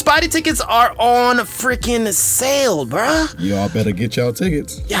drops, Spidey tickets are on freaking sale, bruh. Y'all better get y'all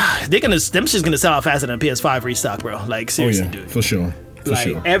tickets. Yeah, them shit's gonna sell out faster than PS5 restock, bro. Like, seriously, dude. For sure.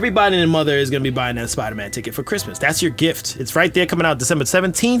 Everybody and mother is going to be buying that Spider-Man ticket for Christmas. That's your gift. It's right there coming out December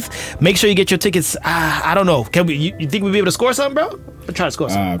 17th. Make sure you get your tickets. I don't know. You think we'll be able to score something, bro? We'll try to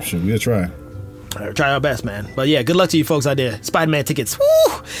score something. Sure. We'll try. Try our best, man. But yeah, good luck to you folks out there. Spider-Man tickets. Woo!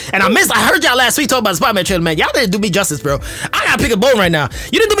 And I heard y'all last week talk about the Spider-Man trailer, man. Y'all didn't do me justice, bro. I gotta pick a bone right now.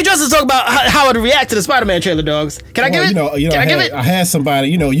 You didn't do me justice to talk about how I'd react to the Spider-Man trailer, dogs. Can I give it? Can I give it? I had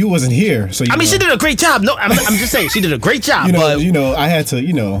somebody, you wasn't here. So she did a great job. No, I'm just saying, she did a great job. I had to,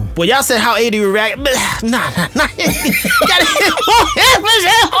 Well, y'all said how AD would react. Nah. Gotta hit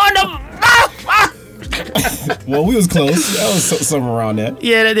on the well, we was close. That was something around that.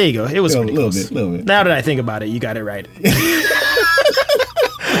 Yeah, there you go. It was a little bit. Now that I think about it, you got it right.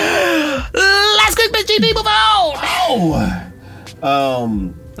 Last quick bitch GP, move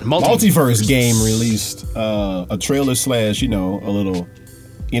on. Multiverse game released a trailer / a little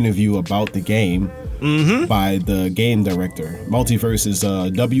interview about the game by the game director. Multiverse is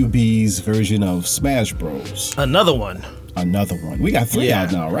WB's version of Smash Bros. Another one. We got 3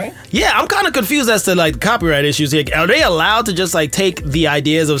 out now, right? Yeah, I'm kind of confused as to like copyright issues here. Are they allowed to just like take the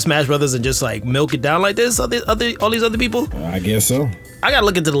ideas of Smash Brothers and just like milk it down like this? All these other people? I guess so. I gotta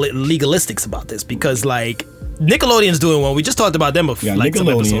look into the legalistics about this because like Nickelodeon's doing one. We just talked about them before, like some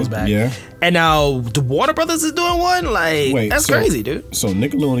episodes back. Yeah. And now the Warner Brothers is doing one. Like, that's crazy, dude. So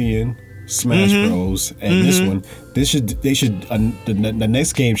Nickelodeon, Smash Bros, and this one. The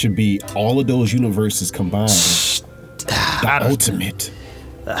next game should be all of those universes combined. The ultimate.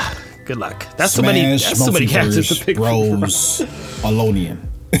 Good luck. That's so many characters to pick Bros Alonian.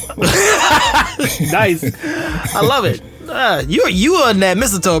 Nice. I love it. You on that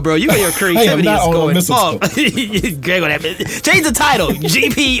mistletoe, bro. You and your creativity is going off. Greg on that. Change the title.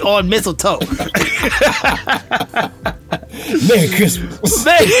 GP on mistletoe. Merry Christmas.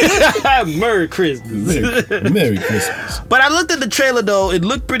 Merry Christmas. Merry Christmas. But I looked at the trailer though. It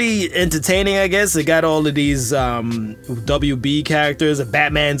looked pretty entertaining, I guess. It got all of these WB characters.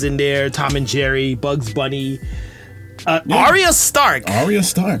 Batman's in there. Tom and Jerry. Bugs Bunny. Arya Stark.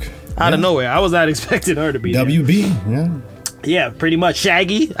 Out of nowhere. I was not expecting her to be WB, there. Yeah, pretty much.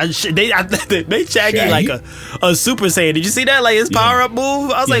 Shaggy. They made Shaggy like a Super Saiyan. Did you see that? Like his power up move?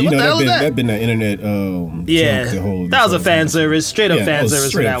 I was like, what the hell is that? That been the internet. That was a fan service. Straight up fan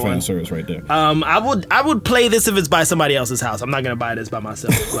service for that one. Fan service right there. I would play this if it's by somebody else's house. I'm not gonna buy this by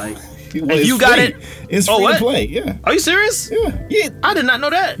myself. Like, if you got it, it's free to play. Yeah. Are you serious? Yeah. I did not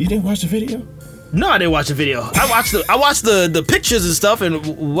know that. You didn't watch the video? No, I didn't watch the video. I watched the pictures and stuff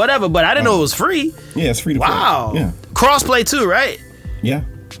and whatever, but I didn't know it was free. Yeah, it's free to play. Wow. Yeah. Crossplay too, right? Yeah.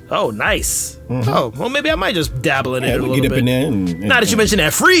 Oh, nice. Oh, well, maybe I might just dabble in it a little bit. Get up in there now that you mentioned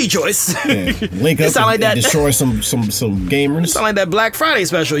that free choice. Link up and destroy some gamers. Sound like that Black Friday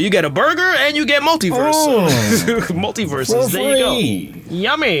special. You get a burger and you get multiverse. Multiverses. There you go.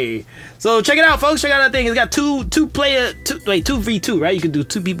 Yummy. So check it out, folks. Check out that thing. It's got 2v2, right? You can do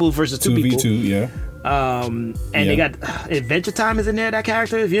 2 people versus 2 people. 2v2, yeah. And they got Adventure Time is in there, that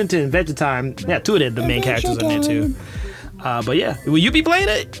character. If you're into Adventure Time, 2 of the main characters in there too. But yeah, will you be playing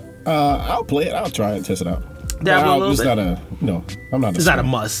it? I'll play it. I'll try it, test it out. I'm not. It's not a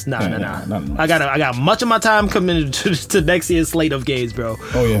must. Nah. I got much of my time committed to next year's slate of games, bro.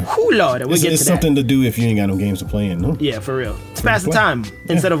 Oh yeah. Whoo Lord, we'll get to that. It's something to do if you ain't got no games to play in, no? Yeah, for real. It's pass the time.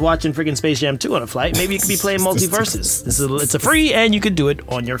 Instead of watching freaking Space Jam 2 on a flight, maybe you could be playing Multiverses. It's a free and you could do it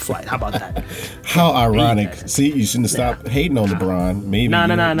on your flight. How about that? How ironic. See, you shouldn't stop hating on LeBron. Maybe you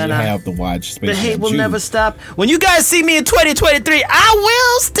have to watch Space Jam 2. The hate will never stop. When you guys see me in 2023, I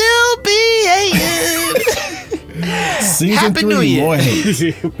will still be hating. Season Happy 3, New Year. more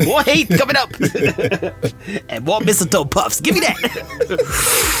hate. More hate coming up. And more mistletoe puffs. Give me that.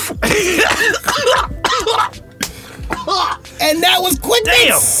 And that was quick.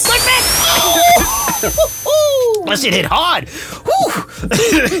 Damn. Quick that shit hit hard.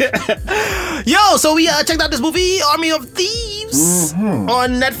 Yo, so we checked out this movie, Army of Thieves,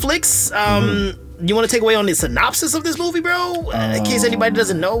 on Netflix. You want to take away on the synopsis of this movie, bro? In case anybody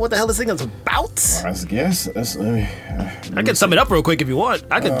doesn't know what the hell this thing is about? I guess. I can sum it up real quick if you want.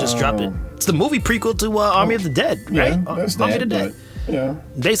 I could just drop it. It's the movie prequel to Army of the Dead, right? Yeah, that's Army that, of the Dead. Yeah.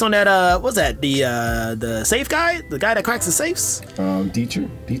 Based on that, what's that? The safe guy, the guy that cracks the safes.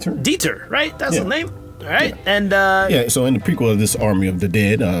 Dieter, right? That's his name. All right, yeah. and So in the prequel of this Army of the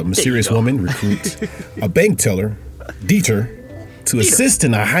Dead, a mysterious woman recruits a bank teller, Dieter, to assist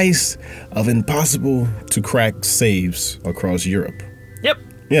in a heist of impossible to crack safes across Europe. Yep.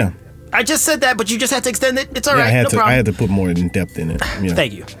 Yeah. I just said that, but you just had to extend it. It's all right. I No problem. I had to put more in depth in it. Yeah.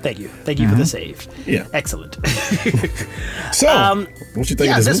 Thank you for the save. Yeah. Excellent. So, what you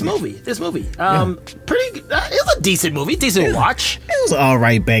think of this movie? This movie. Pretty. It was a decent movie. Decent watch. It was an all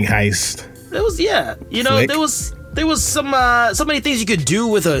right bank heist. It was, yeah. You know, Flick. there was some so many things you could do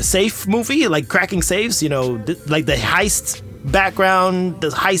with a safe movie, like cracking safes. You know, like the heist background, the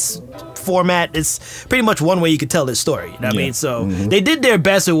heist format is pretty much one way you could tell this story. You know what I mean? So they did their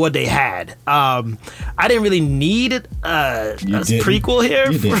best with what they had. I didn't really need a prequel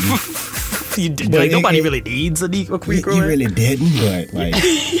here. You didn't. You did, like, nobody really needs a prequel. You really didn't, but like,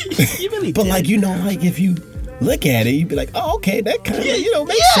 You really but did. like, you know, like if you look at it, you'd be like, oh, okay, that kind of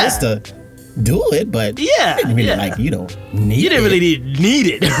makes sense to do it, but Yeah, you didn't really yeah. like, you know, need You didn't it. really need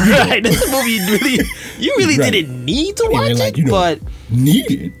it, right? That's a movie you really Right. didn't need to You watch didn't it, like, you know, but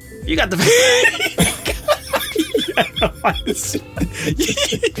need it. you got the.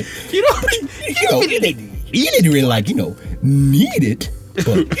 you don't really You didn't really like, you know, need it,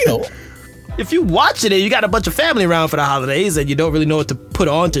 but you know, if you watching it, you got a bunch of family around for the holidays, and you don't really know what to put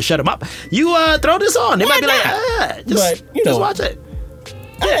on to shut them up. You throw this on. They might be like, just, But, you know, just watch it.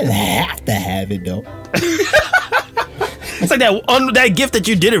 I didn't have to have it though. It's like that gift that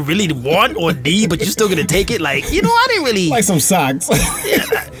you didn't really want or need, but you're still gonna take it. Like, you know, I didn't really. Like some socks.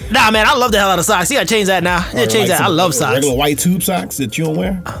 Nah, man, I love the hell out of socks. You gotta change that now. Yeah, change Like that. I some love socks. Regular white tube socks that you don't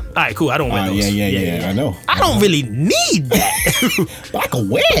wear. All right, cool. I don't wear those. Yeah, I know. I don't really need that, But I can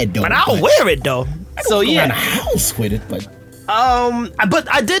wear it though. but I'll wear it though. So Go around the yeah, house with it, but but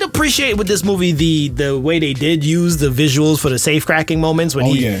I did appreciate with this movie the way they did use the visuals for the safe cracking moments when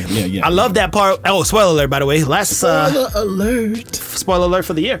yeah. I love that part. Oh, spoiler alert, by the way. Last spoiler alert spoiler alert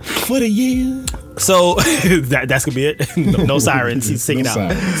for the year. for the year. So that's gonna be it. No sirens. He's singing No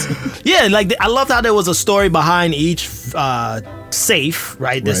out. sirens. Yeah, like I loved how there was a story behind each safe.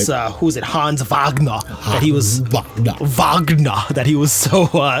 Right. This who's it? Hans Wagner. That he was Wagner. That he was so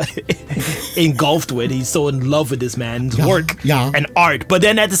engulfed with. He's so in love with this man's work and art. But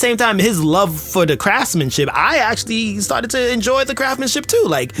then at the same time, his love for the craftsmanship, I actually started to enjoy the craftsmanship too.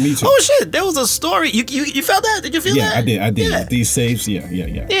 Like, Me too. oh shit, there was a story. You felt that? Did you feel that? I did. Yeah. These safes, yeah.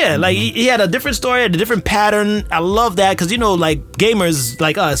 Yeah, like he had a different story, a different pattern. I love that because, you know, like gamers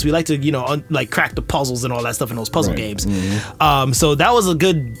like us, we like to, you know, like crack the puzzles and all that stuff in those puzzle Right. games. So that was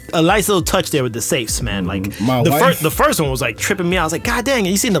a nice little touch there with the safes, man. Like My the wife- first one was like tripping me out. I was like, God dang,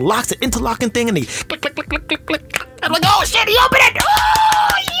 you seen the locks, the interlocking thing, and they click, click, click, click, click, click. I'm like, oh shit, he opened it!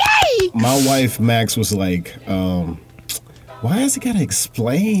 Oh yay! My wife Max was like, why has he gotta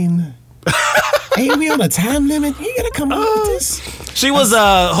explain? Ain't we on a time limit? You gotta come up with this. She was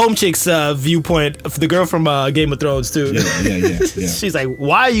Home Chick's viewpoint of the girl from Game of Thrones too. Yeah. She's like,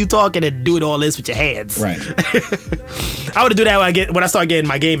 why are you talking and doing all this with your hands? Right. I would do that when I start getting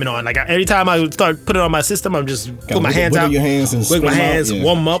my gaming on. Like every time I would start putting it on my system, I'm just put my hands wiggle out, your hands and wiggle my spread 'em out, hands, yeah.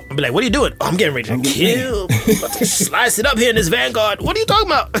 warm them up. I'll be like, what are you doing? Oh, I'm getting ready to kill. About to slice it up here in this Vanguard. What are you talking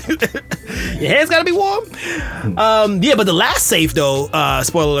about? Your hands gotta be warm. Yeah, but the last safe though,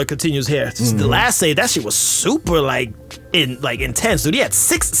 spoiler alert continues here. The last safe, that shit was super intense, dude. He had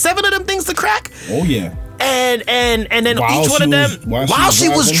 7 of them things to crack. Oh yeah. And then While each one she of them was- while she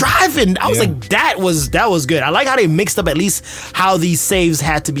was driving, I was Yeah. like, that was good. I like how they mixed up at least how these saves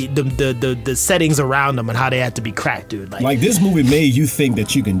had to be the settings around them and how they had to be cracked, dude. Like this movie made you think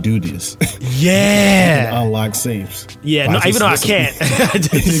that you can do this. Yeah. Unlock safes. Yeah, By no, just even though I listening.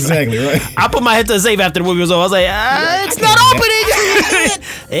 can't. Exactly, right. I put my head to the safe after the movie was over. I was like, it's not opening.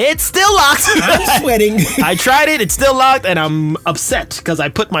 It's still locked. I'm sweating. I tried it. It's still locked, and I'm upset because I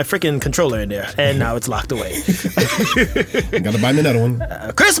put my freaking controller in there, and now it's locked away. Gotta buy me another one.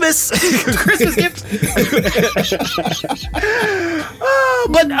 Christmas, Christmas gift.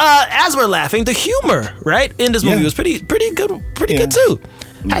 But as we're laughing, the humor right in this movie Yeah. was pretty good, Yeah. good too.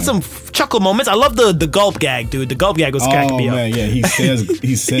 Had some chuckle moments. I love the gulp gag, dude. The gulp gag was cracking me up. Man, yeah, he says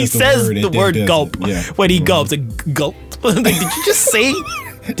He says the word does gulp it. Yeah. when he gulps. Gulp. Like, did you just say?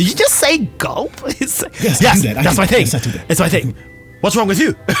 Did you just say gulp? Yes, I do that. I that's do my that. thing. Yes, I do that. It's my thing. What's wrong with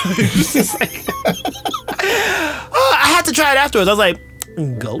you? It's just like- I had to try it afterwards. I was like,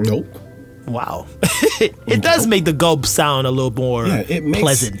 gulp. Nope. Wow. It does make the gulp sound a little more Yeah, it makes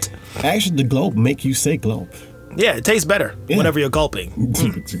pleasant. Actually, the gulp make you say gulp. Yeah, it tastes better whenever you're gulping.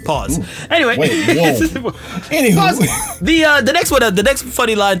 Pause. Anyway. Wait, whoa. Anywho. Pause. The next one, the next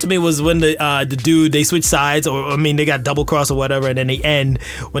funny line to me was when the dude, they switch sides, or I mean, they got double cross or whatever, and then they end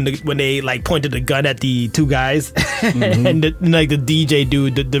when they like pointed the gun at the two guys, and the DJ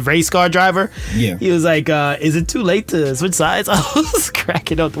dude, the race car driver. Yeah. He was like, "Is it too late to switch sides?" I was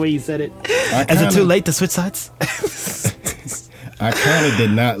cracking up the way he said it. Is it too late to switch sides? I kind of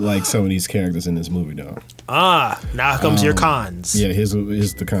did not like some of these characters in this movie, though. Now comes your cons. Yeah, here's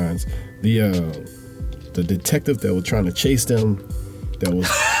the cons. The detective that was trying to chase them, that was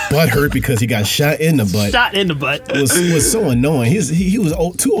butthurt because he got shot in the butt. Shot in the butt. was so annoying. He was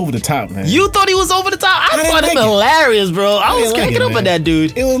too over the top, man. You thought he was over the top? I thought him hilarious, bro. I was cracking up at that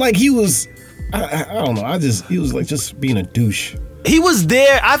dude. It was like he was, I don't know. He was like just being a douche. He was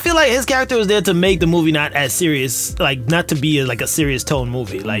there. I feel like his character was there to make the movie not as serious, like not to be like a serious tone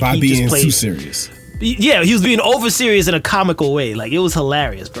movie. Like by he being just played too serious. Yeah, he was being over serious in a comical way. Like it was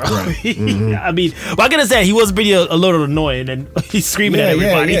hilarious, bro. Right. I mean, well, I gotta say he was pretty a little annoying, and he's screaming at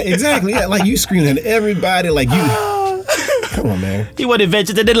everybody. Yeah, exactly. Yeah, like you screaming at everybody, like you. Come on, man. He wanted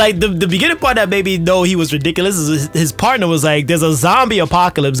vengeance, and then like the beginning part that made me know he was ridiculous is his partner was like, "There's a zombie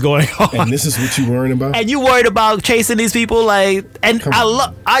apocalypse going on, and this is what you worried about." And you worried about chasing these people, like, and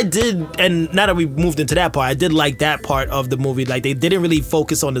I did, and now that we moved into that part, I did like that part of the movie. Like they didn't really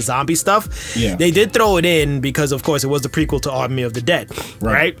focus on the zombie stuff. Yeah, they did throw it in because, of course, it was the prequel to Army of the Dead,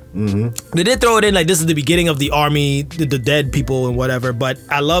 right? Mm-hmm. They did throw it in like this is the beginning of the Army, the dead people and whatever. But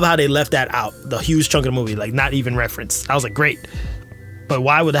I love how they left that out, the huge chunk of the movie, like not even referenced. I was like, great. But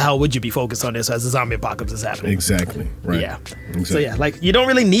why the hell would you be focused on this as the zombie apocalypse is happening? Exactly. Right. Yeah. Exactly. So yeah, like you don't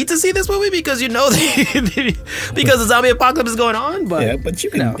really need to see this movie because you know because the zombie apocalypse is going on. But yeah, but you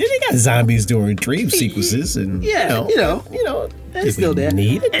can. They got zombies during dream sequences, and you know, it's still there.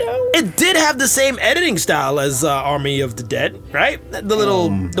 Need it, though. It did have the same editing style as Army of the Dead, right?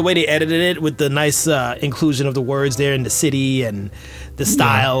 The way they edited it with the nice inclusion of the words there in the city and the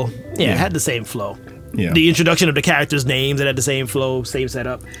style. Yeah, it had the same flow. Yeah. The introduction of the characters' names, it had the same flow, same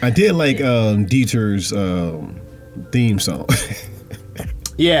setup. I did like Dieter's theme song.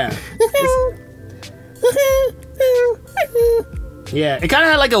 Yeah. Yeah, it kind of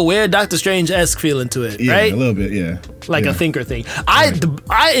had like a weird Doctor Strange-esque feeling to it, right? Yeah, a little bit, yeah. Like a thinker thing.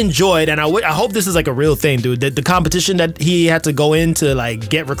 I enjoyed, and I hope this is like a real thing, dude. The competition that he had to go in to like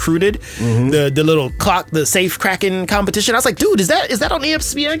get recruited, the little clock, the safe cracking competition. I was like, dude, is that on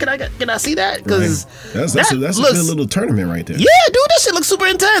ESPN? Can I see that? Because that's a good little tournament right there. Yeah, dude, that shit looks super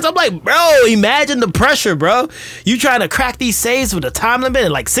intense. I'm like, bro, imagine the pressure, bro. You trying to crack these saves with a time limit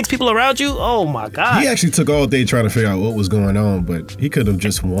and like 6 people around you? Oh my god. He actually took all day trying to figure out what was going on, but he could have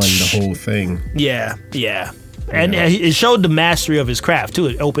just won the whole thing. Yeah. And it showed the mastery of his craft too.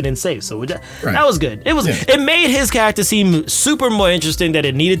 It opened and safe, so that was good. It was. Yeah. It made his character seem super more interesting than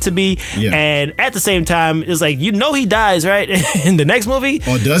it needed to be. Yeah. And at the same time, it's like he dies right in the next movie.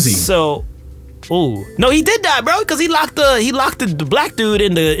 Or does he? So, no, he did die, bro, because he locked the black dude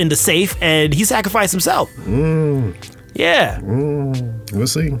in the safe and he sacrificed himself. Yeah. We'll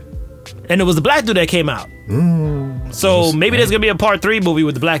see. And it was the black dude that came out. So maybe there's gonna be a part 3 movie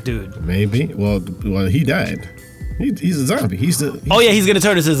with the black dude. Maybe. Well, he died. He's a zombie. He's gonna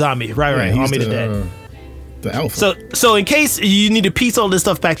turn into a zombie. Right. Army of the Dead. The alpha. So in case you need to piece all this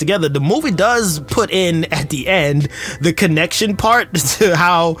stuff back together, the movie does put in at the end the connection part to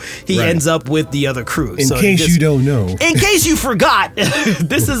how he ends up with the other crew. In case you don't know. In case you forgot,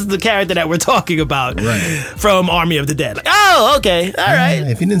 this is the character that we're talking about from Army of the Dead. Like, oh, okay, all right.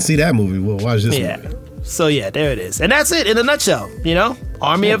 If you didn't see that movie, well, watch this movie. So yeah, there it is, and that's it in a nutshell.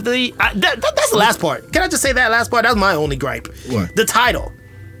 Army of the. That's the last part. Can I just say that last part? That was my only gripe. What? The title.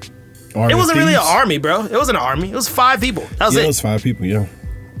 Army it wasn't really an army, bro. It wasn't an army. It was 5 people. That was it. It was 5 people. Yeah.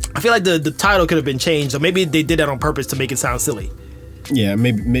 I feel like the title could have been changed, or maybe they did that on purpose to make it sound silly. Yeah,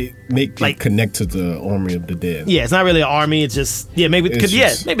 maybe make like connect to the Army of the Dead. Yeah, it's not really an army. It's just maybe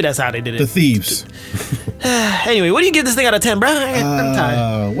that's how they did it. The thieves. Anyway, what do you give this thing out of 10, bro? I'm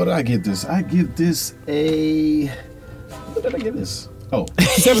tired. What did I give this? I give this a. What did I give this? Oh,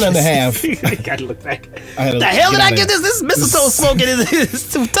 7.5. Gotta look back. The hell did I give this? This mistletoe smoking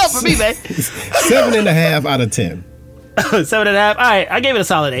is too tough for me, man. 7.5 out of 10. 7.5. All right, I gave it a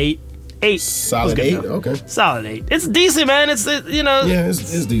solid 8. 8. Solid 8. Okay. Solid 8. It's decent, man. It's Yeah,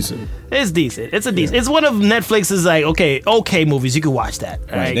 it's decent. It's decent. It's a decent. It's one of Netflix's like okay movies. You can watch that.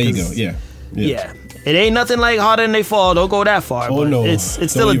 Right. There you go. Yeah. It ain't nothing like Harder Than They Fall. Don't go that far. Oh, but no.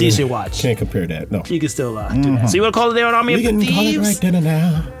 It's still a decent watch. Can't compare that. No. You can still do that. So you want to call it there on Army of the Thieves? We can call it right then and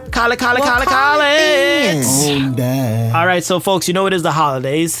now. Call it. Oh, that. All right, so folks, you know it is the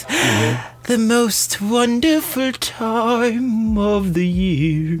holidays. The most wonderful time of the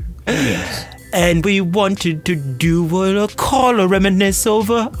year. Yes. And we wanted to do a call or reminisce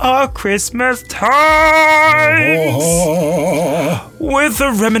over our Christmas times. Oh. With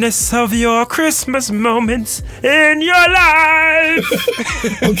a reminisce of your Christmas moments in your life.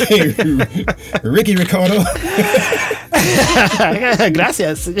 Okay, Ricky Ricardo.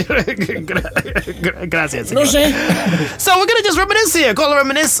 Gracias. Gracias. No sé. So we're gonna just reminisce here. Call and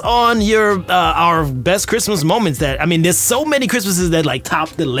reminisce on your our best Christmas moments. That I mean, there's so many Christmases that like top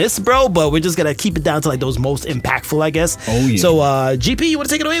the list, bro. But we're just gonna keep it down to like those most impactful, I guess. Oh yeah. So GP, you wanna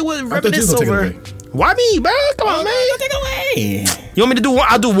take it away? With reminisce over. Why me, bro? Come on, man. Take it away. You want me to do one?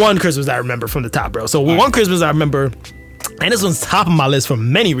 I'll do one Christmas I remember from the top, bro. So one Christmas I remember. And this one's top of my list for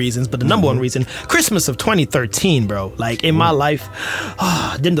many reasons, but the number one reason, Christmas of 2013, bro. Like in my life,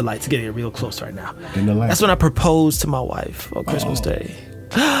 dim the lights, getting real close right now. Dim the lights. That's when I proposed to my wife on Christmas Day.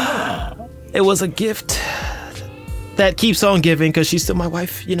 It was a gift that keeps on giving because she's still my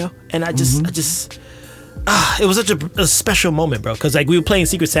wife, you know. And I just, it was such a special moment, bro. Because like we were playing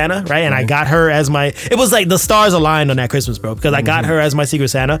Secret Santa, right? And I got her as my. It was like the stars aligned on that Christmas, bro. Because I got her as my Secret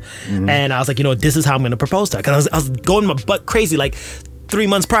Santa, and I was like, you know, this is how I'm gonna propose to her. Because I was going my butt crazy, like 3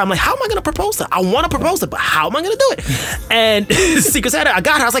 months prior. I'm like, how am I gonna propose to her? I want to propose to her, but how am I gonna do it? And Secret Santa, I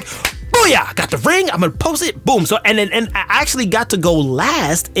got her. I was like, booyah! I got the ring. I'm gonna post it. Boom. So and I actually got to go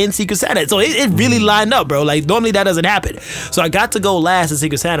last in Secret Santa. So it really lined up, bro. Like normally that doesn't happen. So I got to go last in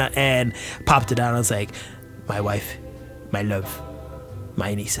Secret Santa and popped it down. I was like, my wife, my love,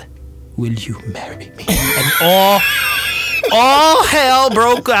 my Anissa, will you marry me? And all hell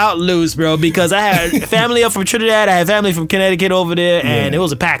broke out loose, bro, because I had family up from Trinidad, I had family from Connecticut over there, and it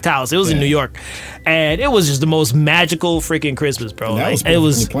was a packed house. It was in New York, and it was just the most magical freaking Christmas, bro. That like,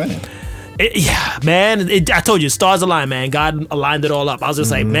 was planned. Yeah, man. I told you, stars aligned, man. God aligned it all up. I was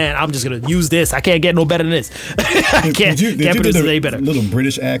just like, man, I'm just gonna use this. I can't get no better than this. I can't produce it any better. Little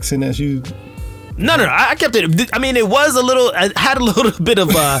British accent as you. No. I kept it. I mean, it was a little. I had a little bit of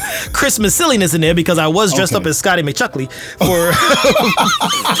Christmas silliness in there because I was dressed up as Scotty McChuckley for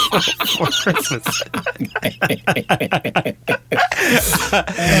Christmas. In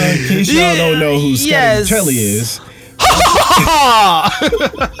case y'all don't know who Scotty McChuckley is.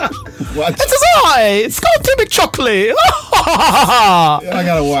 What? It's his eye. Scotty McChuckley. I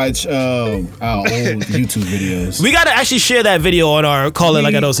gotta watch our old YouTube videos. We gotta actually share that video on our Call It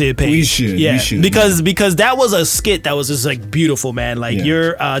Like I Don't See It page. We should. Yeah, we should, because that was a skit that was just like beautiful, man. Like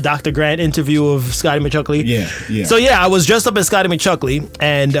your Dr. Grant interview of Scotty McChuckley. Yeah. So I was dressed up as Scotty McChuckley,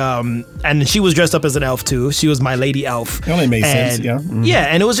 and she was dressed up as an elf too. She was my lady elf. It only makes sense. Yeah. Mm-hmm. Yeah,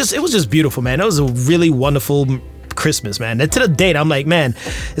 and it was just beautiful, man. It was a really wonderful Christmas, man. And to the date, I'm like, man,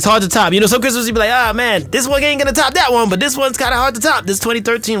 it's hard to top. You know, some Christmas you be like, man, this one ain't gonna top that one, but this one's kind of hard to top. This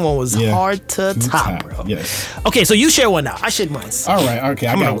 2013 one was hard to top, bro. Yes. Okay, so you share one now. I shared mine. All right. Okay.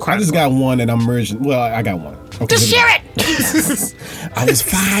 I just got one, and I'm merging. Well, I got one. Okay, just share it. I was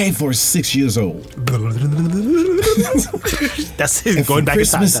 5 or 6 years old. That's and going back.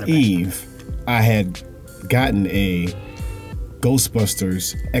 Christmas Eve, I had gotten a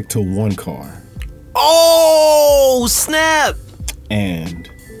Ghostbusters Ecto-1 car. Oh, snap! And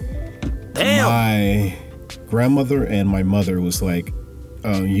damn, my grandmother and my mother was like,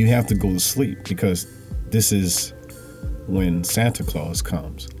 you have to go to sleep because this is when Santa Claus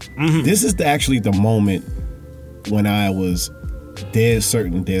comes. Mm-hmm. This is actually the moment when I was dead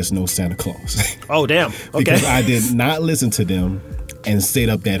certain there's no Santa Claus. Oh, damn. Okay. Because I did not listen to them and stayed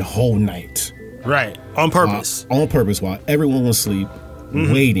up that whole night. Right. On purpose. On purpose while everyone was asleep.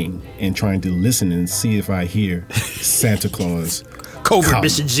 Mm-hmm. Waiting and trying to listen and see if I hear Santa Claus. Covert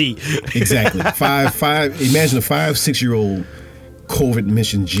Mission G. Exactly. Imagine a 5-6-year-old Covert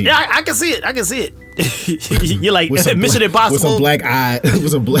Mission G. Yeah, I can see it. You're like Mission Impossible. With some black eye.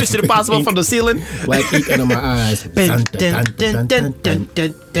 With some black Mission Impossible ink, from the ceiling. Black ink under my eyes.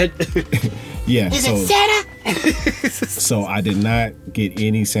 Yeah. Is it Santa? So I did not get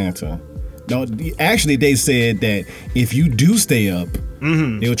any Santa. No, actually, they said that if you do stay up,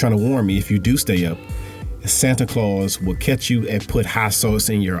 they were trying to warn me, if you do stay up, Santa Claus will catch you and put hot sauce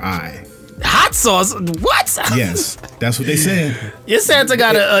in your eye. Hot sauce? What? Yes, that's what they said. Your Santa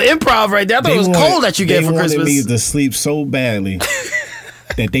got an improv right there. I thought it was cold that you gave for Christmas. They wanted me to sleep so badly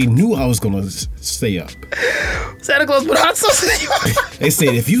that they knew I was going to stay up. Santa Claus put hot sauce in your eye? They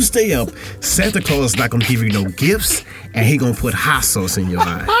said, if you stay up, Santa Claus is not going to give you no gifts, and he going to put hot sauce in your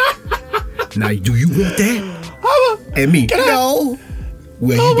eye. Now, do you want that? And me, no.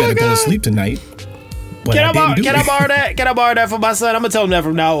 Well, you better go to sleep tonight. But Can I didn't do it. borrow that? Can I borrow that for my son? I'm gonna tell him that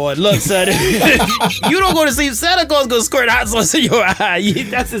from now on. Look, son, you don't go to sleep. Santa Claus gonna squirt hot sauce in your eye.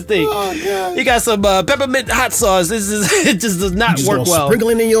 That's his thing. Oh, God. He got some peppermint hot sauce. It just does not Just work gonna well. sprinkle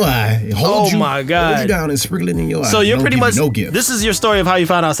it in your eye. Hold my God. Hold you down and sprinkle it in your eye. So you're Don't pretty give much you no gift. This is your story of how you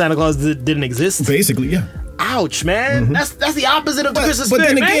found out Santa Claus didn't exist. Basically, yeah. Ouch, man. That's the opposite of the Christmas But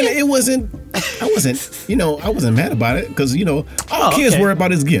spirit, then again, man. I wasn't mad about it because all kids worry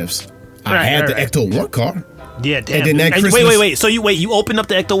about his gifts. I had the Ecto 1 car. Yeah, damn. And then that And Christmas- wait. So you opened up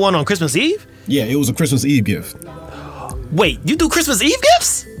the Ecto 1 on Christmas Eve? Yeah, it was a Christmas Eve gift. Wait, you do Christmas Eve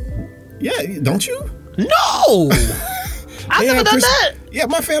gifts? Yeah, don't you? No. I've They never have done Christ- that. Yeah,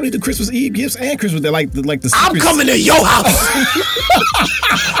 my family do Christmas Eve gifts and Christmas. They're like the I'm secret- coming to your house.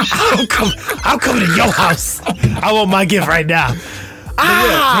 I'm coming to your house. I want my gift right now.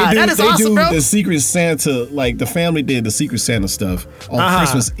 That is awesome, bro. The Secret Santa, like the family did the Secret Santa stuff on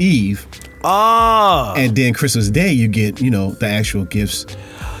Christmas Eve, Oh. and then Christmas Day you get the actual gifts.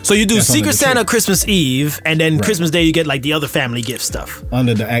 So you do That's under Secret the Santa tree. Christmas Eve, and then Right. Christmas Day you get like the other family gift stuff.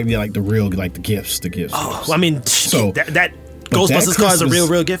 Under the like the real like the gifts. Oh, I mean, So, that that Ghostbusters car is a Christmas-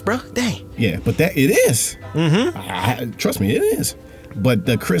 real gift, bro. Dang. Yeah, but that it is. Trust me, it is. But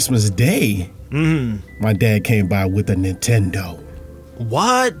the Christmas Day, my dad came by with a Nintendo,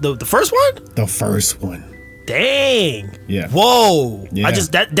 What? The first one? the first one. Dang. Yeah. Whoa. Yeah. I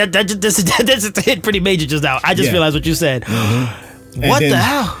just that just hit pretty major just now. I just Yeah. realized what you said. And What then the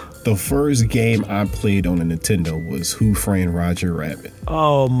hell? The first game I played on a Nintendo was Who Framed Roger Rabbit.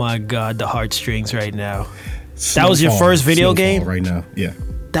 Oh my God, the heartstrings right now. That was your first video Snowfall game? right now. Yeah,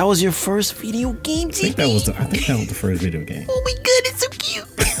 That was your first video game, I think GB? that was the first video game. Oh my God, it's so cute.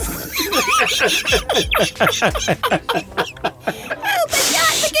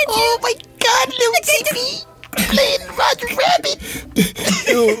 Oh my God, little GB. Playing Roger Rabbit.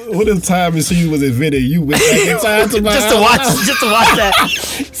 What the time is you was invented? You went back in time to my just to watch that.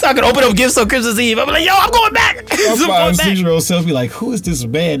 So I could open up gifts on Christmas Eve. I'm like, yo, I'm going back. My I'm going back. 5-6-year-old self be like, who is this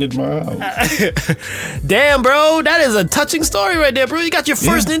man in my house? Damn, bro, that is a touching story right there, bro. You got your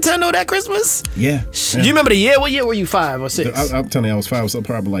first Nintendo that Christmas? Yeah. Do you remember the year? What year were you, 5 or 6? I'm telling you, I was 5, so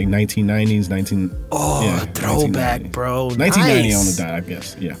probably like 1990s, Throwback, 1990. bro. 1990 Nice. on the dot, I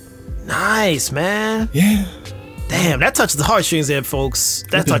guess. Yeah. Nice, man. Yeah. Damn, that touched the heartstrings there, folks.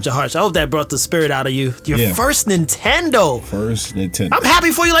 That touched your heart. I hope that brought the spirit out of you. Your first Nintendo. First Nintendo. I'm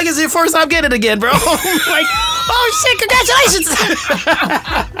happy for you like it's your first time getting it again, bro. Like, oh shit, congratulations.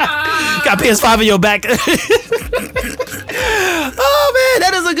 Got PS5 in your back. Oh man,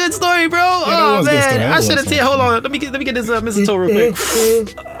 that is a good story, bro. Oh was a good man, story. I That should have was hold on. Let me get this mistletoe real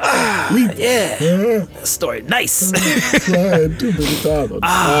quick. Yeah. Story. Nice.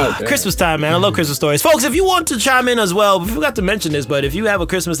 Christmas time, man. I love Christmas stories. Folks, if you want to chime in as well, we forgot to mention this, but if you have a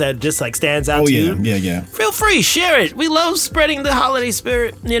Christmas that just like stands out to you, yeah. feel free, share it. We love spreading the holiday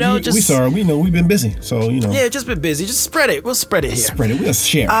spirit, We just sorry, we know we've been busy, so yeah, just been busy. Just spread it. We'll spread it here. spread it. We'll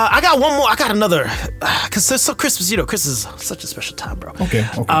share. I got one more. I got another. Cause so Christmas, Christmas is such a special time, bro. Okay.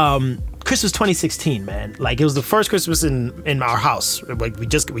 Christmas 2016, man. Like it was the first Christmas in our house. Like we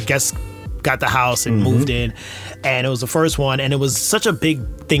just got the house and moved in, and it was the first one, and it was such a big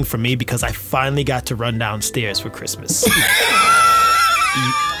thing for me because I finally got to run downstairs for Christmas.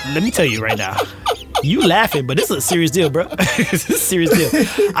 Let me tell you right now. You laughing, but this is a serious deal, bro. This is a serious deal.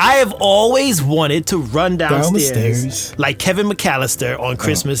 I have always wanted to run downstairs like Kevin McAllister on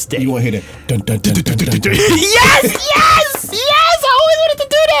Christmas Day. You want to hear that? Dun, dun, dun, dun, dun, dun. Yes! I always wanted to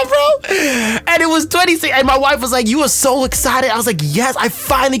do that, bro. And it was 26, and my wife was like, "You were so excited." I was like, "Yes, I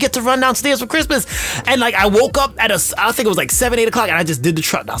finally get to run downstairs for Christmas." And like, I woke up at I think it was like 7, 8 o'clock, and I just did the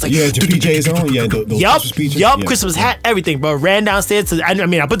truck. I was like, You had your PJs on? Yeah, those Christmas PJs? Yup, Yeah. Christmas hat, everything, bro. Ran downstairs I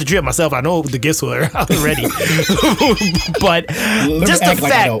put the tree up myself. I know the gifts were already. But just the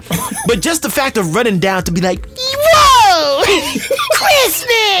fact, just the fact of running down to be like, "Whoa!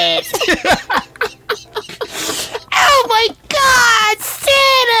 Christmas!" Oh my God, Santa!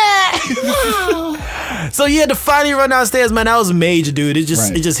 So you had to finally run downstairs, man. That was major, dude. It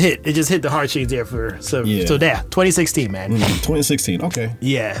just hit the heartstrings there so there, 2016, man. 2016, okay.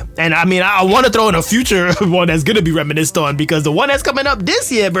 Yeah, and I want to throw in a future one that's gonna be reminisced on because the one that's coming up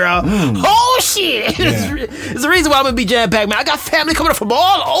this year, bro. Oh shit! Yeah. It's the reason why I'm gonna be jam packed, man. I got family coming up from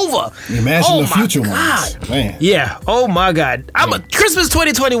all over. Imagine the future God. ones, man. Yeah. Oh my God. Christmas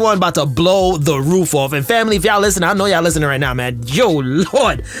 2021 about to blow the roof off. And family, if y'all listen, I know y'all listening right now, man. Yo,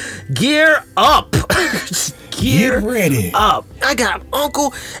 Lord, gear up. gear Get ready. up. I got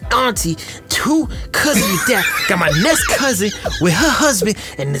uncle, auntie, 2 cousins with dad. Got my next cousin with her husband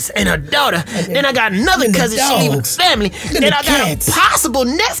and her daughter. Then I got another And the cousin, she with dogs. family. And Then the I got cats. a possible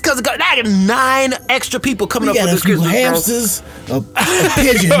next cousin. I got 9 extra people coming We up for got a this few Christmas, bro. hamsters, a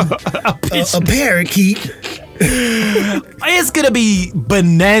pigeon, a parakeet. It's gonna be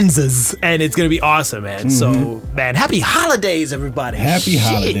bonanzas, and it's gonna be awesome, man. So, man, happy holidays, everybody. Happy Shit.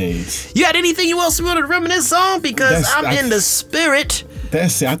 holidays. You got anything else you want to reminisce on? Because That's- I'm I- in the spirit.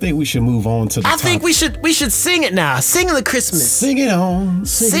 That's it. I think we should move on to the I top. think we should sing it now. Sing the Christmas. Sing it on.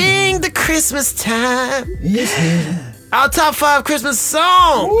 Sing the Christmas time. It's here. Our top 5 Christmas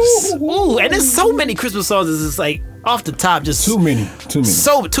songs. Ooh. Ooh, and there's so many Christmas songs. It's just like off the top, just Too many. too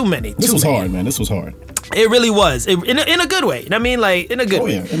many. This too was many. hard, man. This was hard. It really was. In a good way. I mean, like, in a good Oh,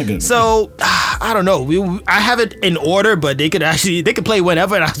 way. yeah, in a good way. So, I don't know. I have it in order, but they could play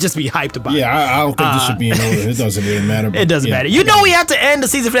whenever, and I'll just be hyped about it. Yeah, I don't think this should be in order. It doesn't really matter. But It doesn't yeah. matter. You know we have to end the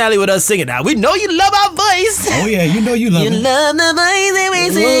season finale with us singing now. We know you love our voice. Oh yeah, you know you love You it. love the voice that we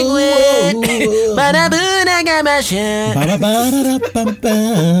sing with. Ba-da-boo, I got my shine.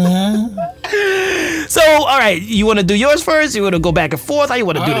 Ba-da-ba-da-da-ba-ba. So, all right, you want to do yours first? You want to go back and forth? How you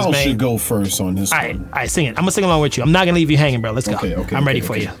want to do this, I man? should go first on this All right, one. all right, sing it. I'm gonna sing along with you. I'm not gonna leave you hanging, bro. Let's go. Okay, I'm ready okay,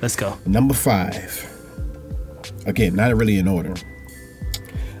 for okay. you. Let's go. Number 5. Again, not really in order.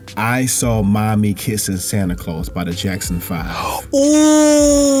 I Saw Mommy Kissing Santa Claus by the Jackson 5.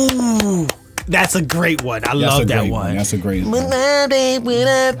 Ooh, that's a great one. I love a that great one. That's a great But one. my babe would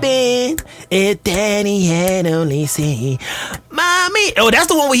have been if Daddy had only seen Mommy. Oh, that's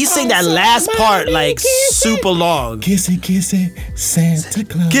the one where he sing that last part like super long. Kissy, kissy, Santa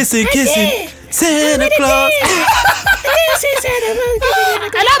Claus. Kissing, kissing, Santa Claus.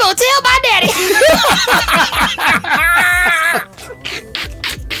 And I'm gonna tell my daddy.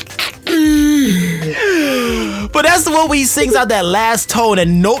 But that's the one where he sings out that last tone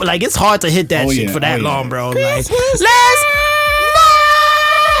and no, like it's hard to hit that Oh, shit yeah. for that Oh, yeah. long, bro. Like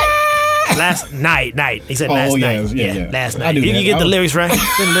last night. He said Oh, last yeah, night. yeah. Last I night. do Did you that. get the I- lyrics right? Get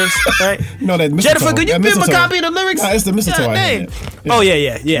the lyrics right? No, that mistletoe. Jennifer, could you That give him a mistletoe. copy of the lyrics? Nah, it's the mistletoe. God I had dang. that. Oh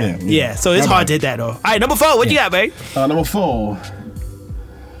yeah. So it's My hard bad. to hit that though. All right, number 4. What you got, babe? Number 4.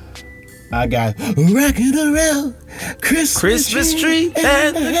 I got Rockin' Around Christmas tree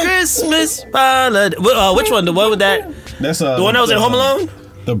and the Christmas holiday. Which one? The one with that? That's The one that was in Home Alone?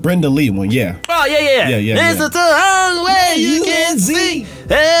 The Brenda Lee one, yeah. Oh yeah. Yeah. It's a long way you can see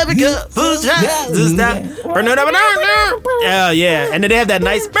every couple tries to stop. Oh yeah, and then they have that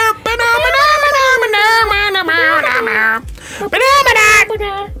nice.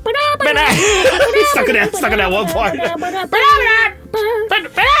 Stuck in that one part.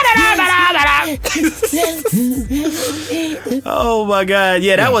 Oh my god,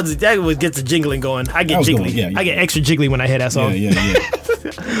 yeah, that was gets the jingling going. I get That was jiggly. going, yeah. I get extra jiggly when I hear that song. Yeah.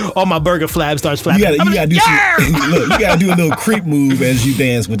 All my burger flab starts flapping. You gotta do Yeah! look, you gotta do a little creep move as you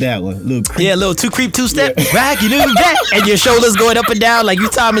dance with that one. Little creep. Yeah, a little 2 creep 2 step, rock you do that, and your shoulders going up and down like you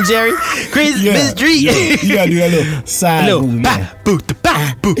Tom and Jerry. Christmas tree. You gotta do that little side Little move. ba boot the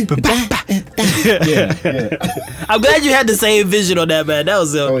ba boot ba ba. Yeah. I'm glad you had the same vision on that, man. That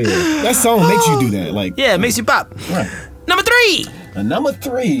was Oh yeah. That song makes you do that. Like yeah, it makes you pop. Right. Number 3. And number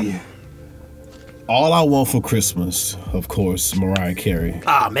 3. All I Want for Christmas, of course, Mariah Carey.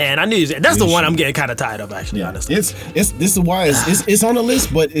 Ah man, I knew that's the one I'm getting kind of tired of actually. Honestly, It's this is why it's on the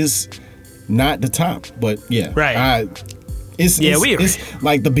list, but it's not the top. But yeah, Right. It's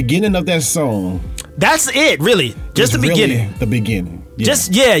like the beginning of that song. that's it. Really, just the is really beginning. The beginning.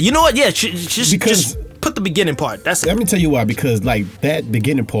 Yeah. You know what? Yeah, just put the beginning part. That's Let it. me tell you why. Because like that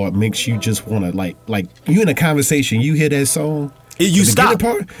beginning part makes you just want to like you in a conversation, you hear that song. You the stop.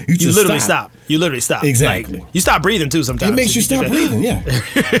 beginning part, You just literally stop. You literally stop. Exactly. Like, you stop breathing too sometimes. It makes you stop breathing. Yeah.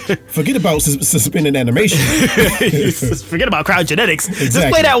 Forget about suspended animation. Forget about cryogenetics. Just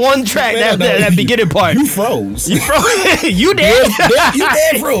Exactly. play that one track, that beginning part. You froze. You froze. You dead. You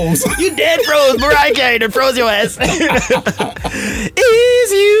dead froze. You dead froze. Mariah Carey done froze your ass.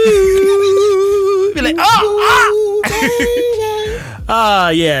 Is you. Be like,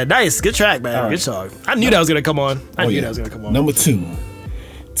 yeah, nice. Good track, man. All right. Good song. I knew that was going to come on. I knew that was going to come on. Number 2,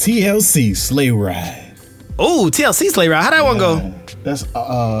 TLC Sleigh Ride. Oh, TLC Sleigh Ride. How'd that one go? That's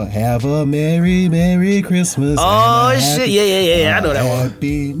Have a Merry Christmas. Oh, and a shit. happy- Yeah. I know that one.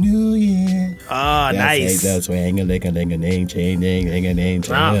 Happy New Year. Oh, nice. That's swing a ling a ling a ling chain ding ding a ding.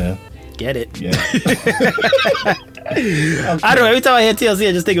 Wow. Get it. Yeah. I don't know. Every time I hear TLC,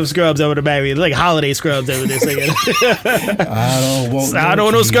 I just think of Scrubs over the baby. It's like holiday Scrubs over there singing. I I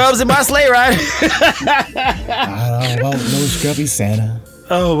don't know Scrubs in my sleigh ride. I don't want no scrubby Santa.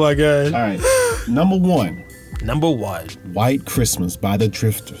 Oh my god. All right. Number 1. Number 1. White Christmas by the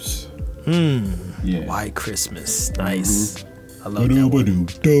Drifters. Yeah. White Christmas. Nice. I love that one.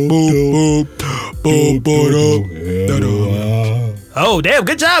 Oh, damn.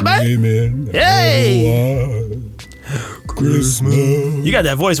 Good job, man. Amen. Yay. Christmas. You got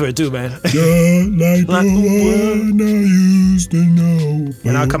that voice for it, too, man. Just like the one I used to know.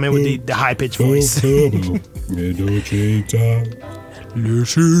 And I'll come in with the high-pitched voice.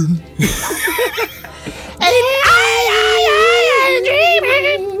 Listen.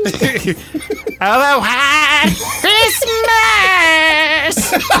 Of a white Christmas.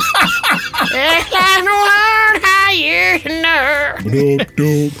 It's like the one I used to know.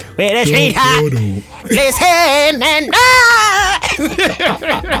 With a sweetheart, listen and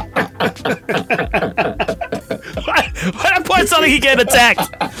Why that point sound like he getting attacked?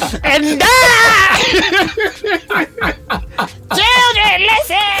 And children,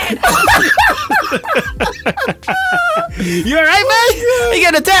 listen. You alright, man? He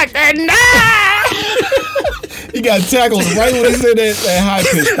getting attacked. And He got tackled right when he said that high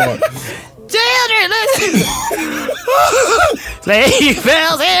pitch part. children, listen. Sleigh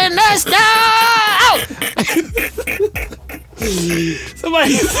bells in the snow.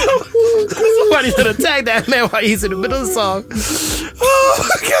 Somebody should attack that man while he's in the middle of the song. Oh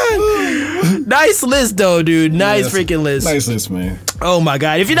my god! Nice list though, dude. Nice freaking list. Nice list, man. Oh my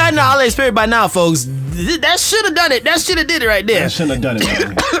god! If you're not in the holiday spirit by now, folks, that should have done it. That should have did it right there. I shouldn't have done it,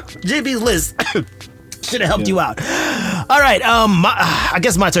 man. JB's list should have helped you out. All right, I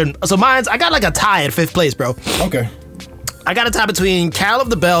guess my turn. So I got like a tie at 5th place, bro. Okay. I got a tie between Carol of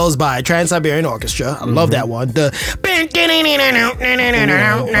the Bells by Trans-Siberian Orchestra. I love that one. The man,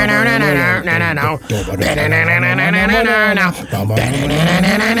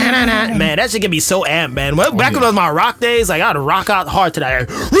 that shit get me so amped, man. Back in my rock days, like I'd rock out hard to that.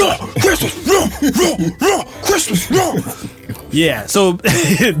 Christmas. Yeah, so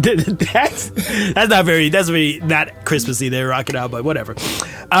that's very not Christmassy. They're rocking out, but whatever.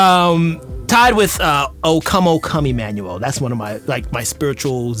 Tied with "O Come Emmanuel." That's one of my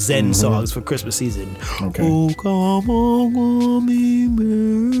spiritual Zen songs for Christmas season. Okay. Oh come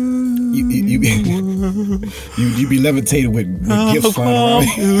Emmanuel. You be levitating with gifts flying around.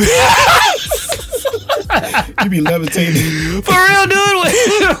 You be levitating. For real, dude,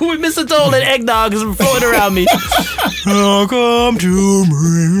 with mistletoe and eggnog is floating around me. Welcome to me.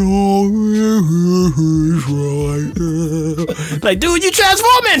 Like, dude, you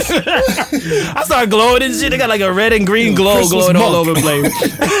transforming. I started glowing and shit. They got like a red and green glow glowing all over the place.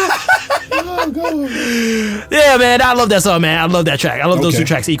 Yeah, man, I love that song, man. I love that track. I love those two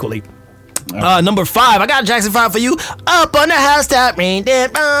tracks equally. Number 5, I got Jackson 5 for you. Up on the housetop, reindeer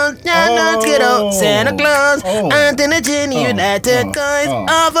bones, kiddo, Santa Claus, under the chimney, you like the toys,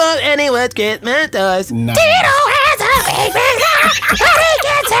 over anywhere, Christmas toys. Kiddo has a big guitar, but he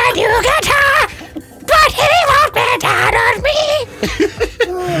gets a new guitar, but he won't be down on me.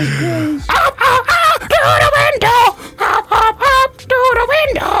 Up to the window, up to the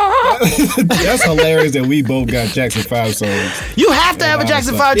window. That's hilarious that we both got Jackson 5 songs. You have to have a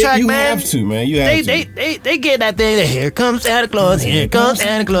Jackson 5 track, you man. You have to, man. You have to. They get that thing. Here comes Santa Claus. Here comes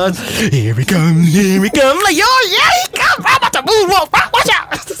Santa Claus. Here he comes. Here he comes. Like, yo, yeah, he comes. I'm about to moonwalk. Watch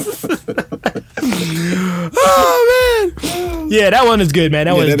out. Oh, man. Yeah, that one is good, man.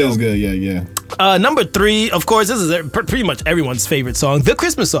 That is good. Yeah. Number 3, of course, this is pretty much everyone's favorite song, The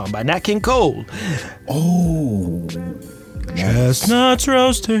Christmas Song by Nat King Cole. Oh. Chestnuts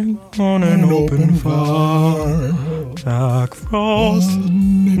roasting on an open fire, dark frost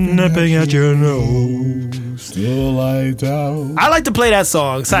nipping at your nose. Still lights out. I like to play that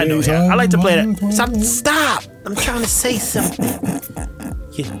song. Side note, yeah. I like to play that. Stop! I'm trying to say something.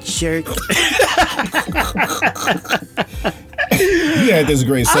 You jerk. You had this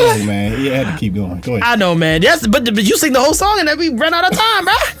great song, man. You had to keep going. Go ahead. I know, man. Yes, but you sing the whole song and then we run out of time,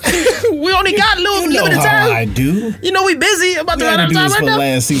 bro. We only got limited time. I do. You know we busy. About to run out of time right now.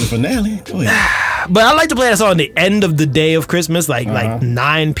 Last season finale. Go ahead. But I like to play that song at the end of the day of Christmas, like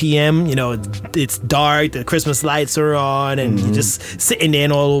 9 p.m. You know, it's dark, the Christmas lights are on, and you're just sitting there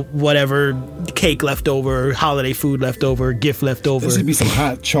and all whatever cake left over, holiday food left over, gift left over. There should be some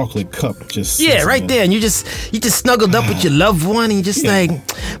hot chocolate cup just right there, and you just snuggled up with your loved one, and you just like,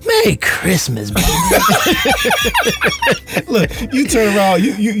 Merry Christmas, baby. Look, you turn around,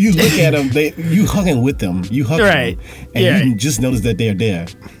 you look at them, you hugging with them, you hugging them, and you just notice that they're there.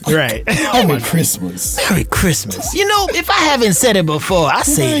 Right. Merry Christmas. Merry Christmas. You know, if I haven't said it before, I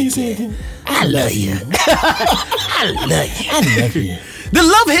say it. I love you. I love you. I love you. The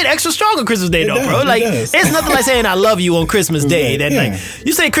love hit extra strong on Christmas Day, though, does, bro. it Like, does. it's nothing like saying I love you on Christmas Day. Then, Yeah. like,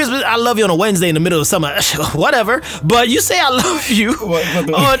 you say Christmas, I love you on a Wednesday in the middle of summer, whatever. But you say I love you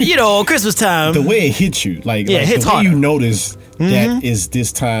on Christmas time. The way it hits you, like it hits the way harder. you notice that is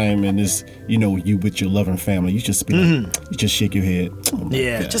this time and this, you with your loving family. You just be like, you just shake your head. Oh my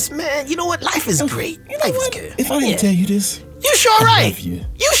Yeah, God. just, man, you know what? Life is great. Life is good. If I didn't tell you this, You sure right. love you.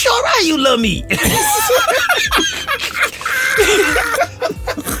 You sure right you love me.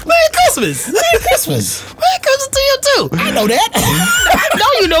 Merry Christmas. Merry Christmas. Merry Christmas to you, too. I know that. I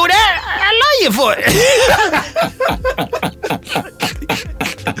know you know that. I love you for it.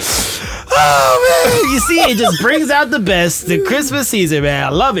 Oh, man. You see, it just brings out the best. The Christmas season, man. I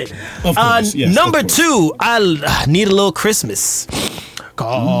love it. Of course, yes, number of course. 2, I need a little Christmas.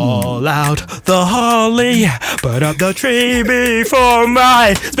 Call out the holly, put up the tree before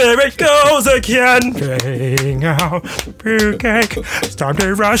my spirit goes again. Bring out the fruitcake, start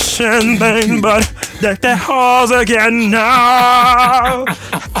to rush and thing, but deck the halls again now.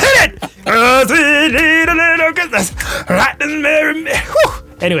 Hit it! 'Cause we need a little Christmas, right this merry. Whew.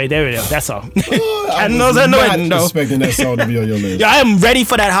 Anyway, there we go. That's all. I Candles was in the not window. expecting that song to be on your list. Yeah, I am ready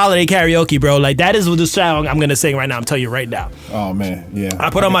for that holiday karaoke, bro. Like, that is the song I'm gonna sing right now. I'm telling you right now. Oh man, yeah.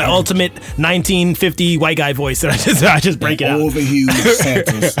 I put on my ultimate 1950 white guy voice and I just break it out. Overhuge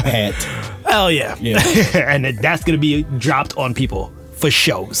Santa's hat. Hell yeah. Yeah. And that's going to be dropped on people for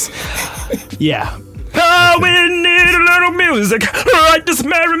shows. Yeah. Oh, we need a little music right this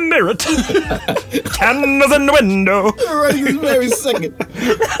merry merit. Candles in the window Right this very second.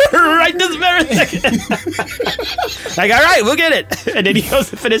 right this very second. Like, all right, we'll get it. And then he goes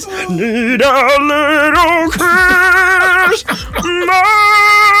to finish. Need a little Christmas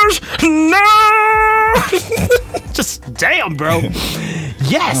now. Just damn, bro.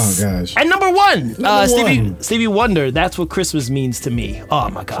 Yes. Oh, gosh. And number 1, Number one. Stevie Wonder. That's what Christmas means to me. Oh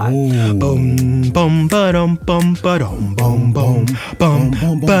my God. Boom, boom, ba-dum, bum, ba-dum, bum, bum, bum,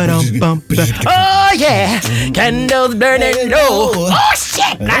 ba-dum, bum, ba. Oh yeah, candles burning low. Oh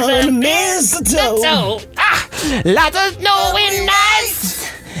shit, lots On the of mistletoe. lots of snow and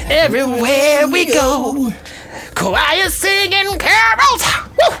ice everywhere we go. Choir singing carols,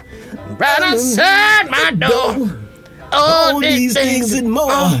 woo, right outside my door. All these things and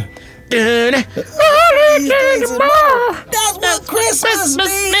more. All these things and more. That's what Christmas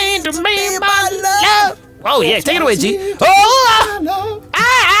means to me, my love. Oh yeah, take it away, G. Oh,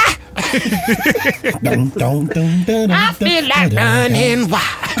 Dun, dun, dun, dun, I feel like running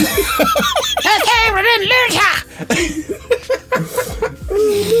wild.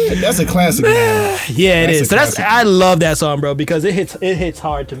 That's a classic. Man. Yeah, it That's is. a So that's classic. I love that song, bro, because it hits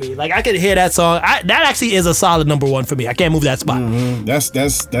hard to me. Like I could hear that song. That actually is a solid number 1 for me. I can't move that spot. That's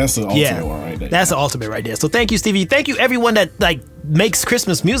the ultimate Yeah, one right there. that's the ultimate right there. So thank you, Stevie. Thank you, everyone that like makes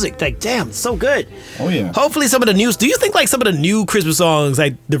Christmas music. Like, damn, it's so good. Oh yeah. Hopefully, some of the new. Do you think like some of the new Christmas songs,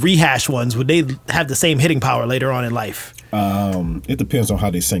 like the rehash ones, would they have the same hitting power later on in life? It depends on how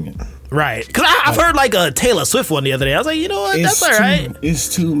they sing it. Right. Because I've heard like a Taylor Swift one the other day. I was like, you know what? That's all right.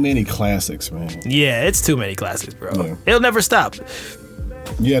 It's too many classics, man. Yeah, it's too many classics, bro. Yeah. It'll never stop. You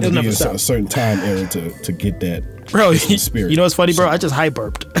have to It'll be never stop. a certain time era to get that. Bro, spirit. you know what's funny, bro? I just hype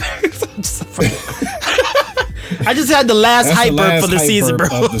burped. I just had the last That's hype the burp last for the hype season, burp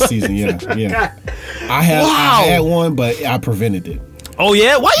bro. Of the season, yeah. I Wow. had one, but I prevented it Oh,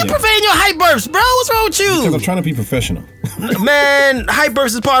 yeah? Why you Yeah. preventing your hype burps, bro? What's wrong with because you? I'm trying to be professional. Man, hype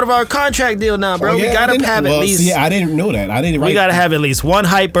burps is part of our contract deal now, bro. Oh, We yeah, I gotta didn't- have at well, least. See, I didn't know that. I didn't. We write, gotta have at least one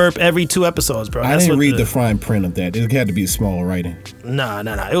hype burp every 2 episodes, bro. I didn't read the fine print of that. It had to be small writing. Nah.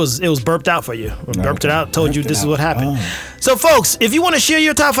 It was burped out for you. Burped it out. Told you Burped it this is out. what happened. Oh. So, folks, if you want to share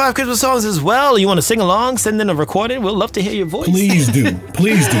your top 5 Christmas songs as well, you want to sing along, send in a recording. We'll love to hear your voice. Please do.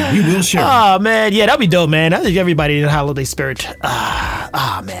 Please do. We will share. Oh man, yeah, that'd be dope, man. I think everybody in the holiday spirit.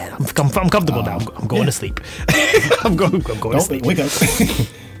 Man, I'm comfortable now. I'm going to sleep. I'm going to Don't sleep. wake up.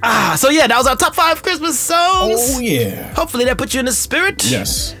 So yeah, that was our top 5 Christmas songs. Oh yeah. Hopefully that put you in the spirit.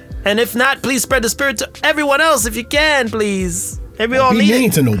 Yes. And if not, please spread the spirit to everyone else if you can, please. We all Be need mean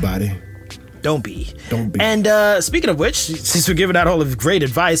it. to nobody. Don't be. Don't be. And speaking of which, since we're giving out all of great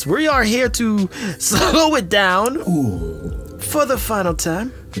advice, we are here to slow it down for the final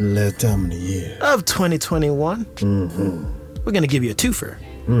time Last time of the year. of 2021. We're going to give you a twofer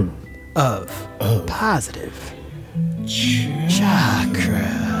of positive chakra.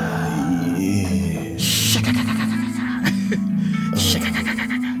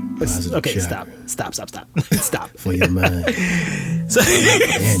 Okay, chakra. stop. For your mind So,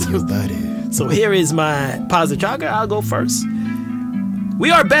 and your body. so here is my positive chakra. I'll go first.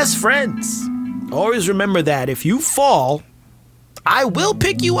 We are best friends. Always remember that. If you fall, I will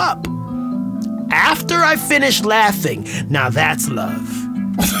pick you up after I finish laughing. Now that's love.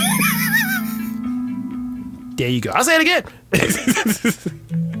 There you go. I'll say it again.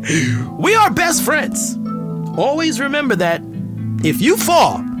 We are best friends. Always remember that if you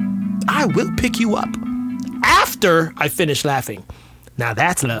fall, I will pick you up after I finish laughing. Now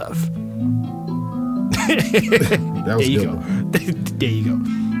that's love. That was There you good. go. There you go.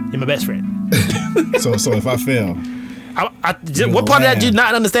 You're my best friend. So if I fail, What part of that did you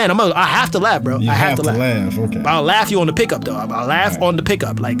not understand? I have to laugh, bro. you I have to laugh. Okay. I'll laugh you on the pickup, though. I'll laugh on the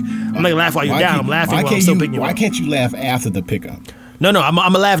pickup. Like, I'm not gonna laugh while you're down. I'm laughing while I'm still picking you up. Why can't you laugh after the pickup? No, I'm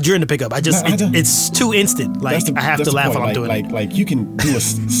gonna laugh during the pickup. I don't- It's too instant. Like, I have That's to the laugh point. while I'm doing it. Like you can do a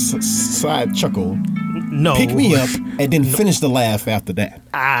side chuckle, No. pick me up, and then finish the laugh after that.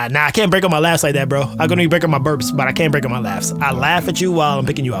 Nah, I can't break up my laughs like that, bro. I'm gonna break up my burps, but I can't break up my laughs. I laugh at you while I'm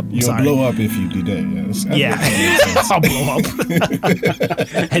picking you up. You'll Sorry. blow up if you do that. Yeah, I'll blow up,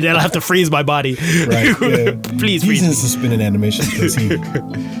 and then I'll have to freeze my body. Right. Yeah. Please He's freeze in me. suspended animation because he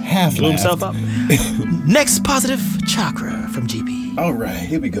half Blew laughed. himself up. Next positive chakra from GB. All right,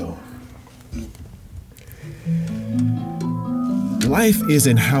 here we go. Life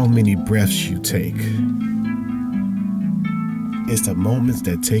isn't how many breaths you take. It's the moments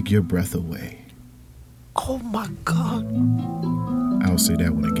that take your breath away. Oh my God. I'll say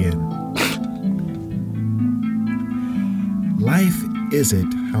that one again. Life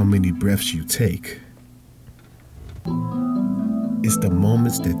isn't how many breaths you take. It's the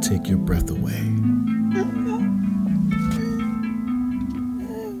moments that take your breath away.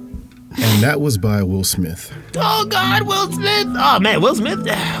 And that was by Will Smith. Oh God, Will Smith. Oh man, Will Smith.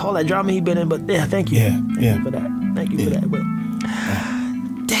 All that drama he been in, but yeah, thank you. Thank you for that. Thank you for that, Will.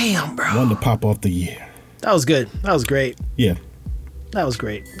 Damn, bro. One to pop off the year. That was good. That was great. Yeah, That was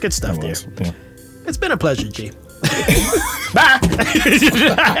great. Good stuff that there. was. Yeah. It's been a pleasure, G. Bye.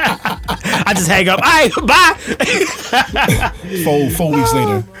 I just hang up. All right, bye. 4 weeks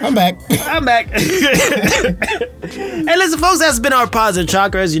later, I'm back. I'm back. Hey, listen, folks, that's been our positive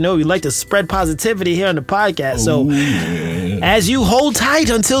chakra. As you know, we like to spread positivity here on the podcast. So, as you hold tight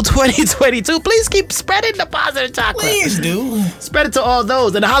until 2022, please keep spreading the positive chakra. Please do. Spread it to all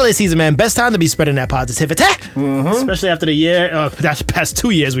those. In the holiday season, man, best time to be spreading that positivity. Especially after the year, that's past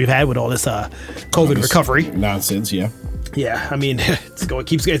 2 years we've had with all this COVID recovery. Nonsense, yeah. Yeah, I mean, it's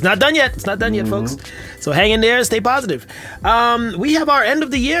not done yet. It's not done yet, folks. So hang in there, stay positive. We have our end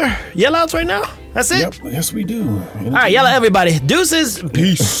of the year yell outs right now. That's it. Yep, yes we do. All right, yell at everybody. Deuces.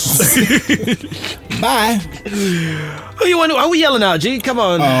 Peace. Bye. Who we yelling out, G? Come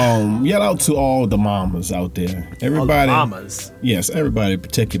on. Yell out to all the mamas out there. Everybody. Mamas. Yes, everybody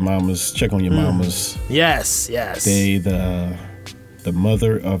protect your mamas. Check on your mamas. Yes. They the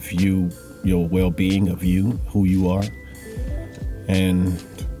mother of you, your well-being of you, who you are. And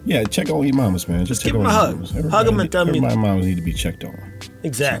yeah, check on your mamas, man. Just give check them on a your hug. mamas. Hug them and tell me. Everybody mamas need to be checked on.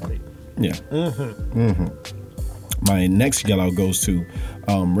 Exactly. Yeah. My next yell out goes to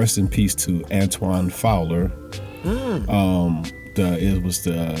rest in peace to Antoine Fowler. It was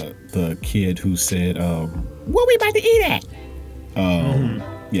the kid who said, "What we about to eat at?"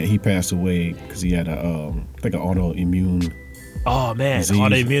 Yeah, he passed away because he had I think an autoimmune. Oh man, disease.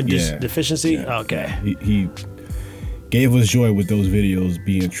 autoimmune deficiency. Yeah. Okay. He gave us joy with those videos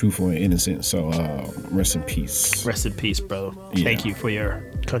being truthful and innocent. So rest in peace. Rest in peace, bro. Yeah. Thank you for your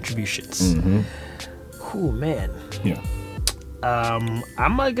contributions. Oh man. Yeah. I'm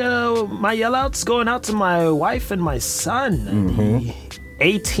gonna go. My yell outs going out to my wife and my son. The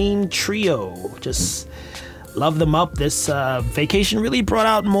 18 trio. Just love them up. This vacation really brought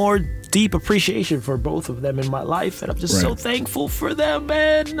out more deep appreciation for both of them in my life, and I'm just so Right. thankful for them,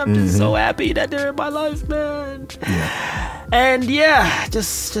 man. I'm just so happy that they're in my life, man. And yeah,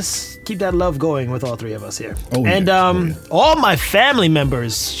 just keep that love going with all three of us here. Oh, and yeah. Oh, yeah. all my family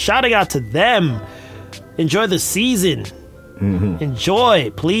members, shouting out to them. Enjoy the season.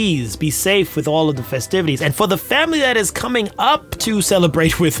 Enjoy, please. Be safe with all of the festivities. And for the family that is coming up to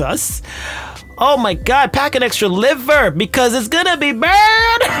celebrate with us, oh my God, pack an extra liver because it's gonna be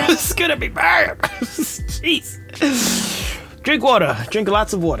bad. It's gonna be bad. Jeez. Drink water. Drink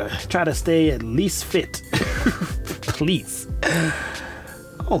lots of water. Try to stay at least fit. Please.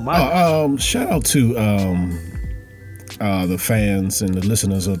 Oh my. Shout out to the fans and the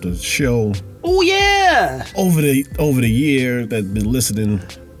listeners of the show Oh yeah. over the year that been listening.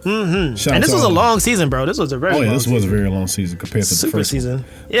 And this was a long season, bro. This was a very long this was a season. very long season compared to the Super first season. one.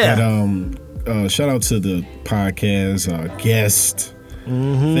 Yeah. But shout out to the podcast guest.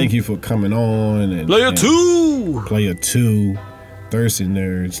 Thank you for coming on. And Player and 2. Player 2. Thirsty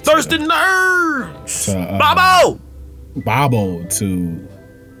Nerds. Thirsty Nerds. to, Bobo. Babo to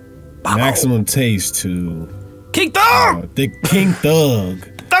Maximum Taste to King Thug! the King Thug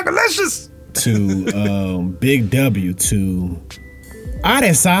Thugalicious! to Big W to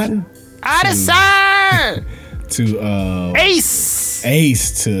Adesan to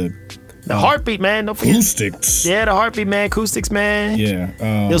Ace to The Heartbeat, man. Don't forget. Acoustics. Yeah, the Heartbeat, man. Acoustics, man.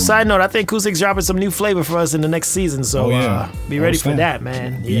 Yeah. Yo, side note, I think Acoustics dropping some new flavor for us in the next season, so be ready for that,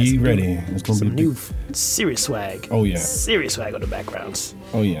 man. Be ready. It's gonna some be new serious swag. Oh, yeah. Serious swag on the backgrounds.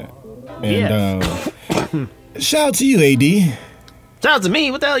 Oh yeah. And shout out to you, AD. Shout out to me.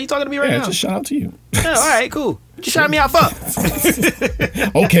 What the hell are you talking to me right now? Just shout out to you. Yeah, all right, cool. What you shouting me out for?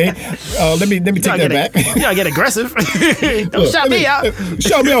 Okay. Let me take that back. You gotta get aggressive. Don't shout me out.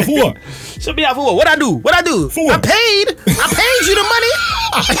 Shout me out for what? Shout me out for what? What I do? What I do? For what? I paid you the money.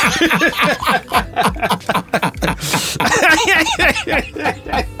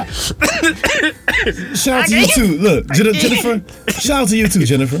 Shout out to you too. Look, Jennifer. Shout out to you too,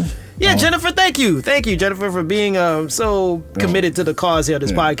 Jennifer. Yeah, Jennifer, thank you, Jennifer, for being so committed to the cause here of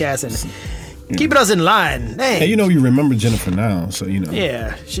this podcast and keeping us in line. Dang. Hey, you remember Jennifer now, so you know.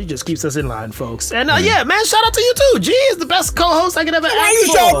 Yeah, she just keeps us in line, folks. And yeah, man, shout out to you too. G is the best co-host I could ever ask for. Why you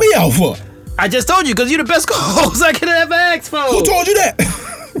shout me out for? I just told you, because you're the best co-host I could ever ask for. Who told you that?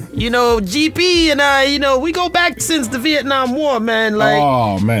 GP and I, we go back since the Vietnam War, man. Like,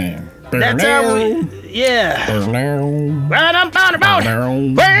 oh man. That time right, I'm bound about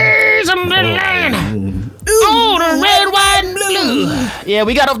raise a little land. Oh, the red, white, and blue. Yeah,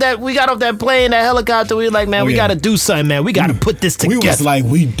 we got off that plane, that helicopter. We were like, man, we gotta do something, man. We gotta put this together. We was like,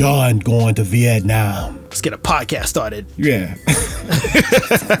 we done going to Vietnam. Let's get a podcast started. Yeah.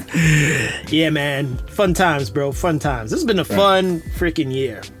 Yeah, man. Fun times, bro. Fun times. This has been a fun freaking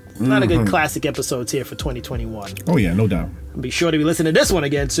year. A lot of good classic episodes here for 2021. Oh, yeah, no doubt. Be sure to be listening to this one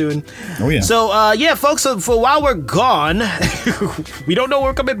again soon. Oh, yeah. So, folks, so for while we're gone, we don't know when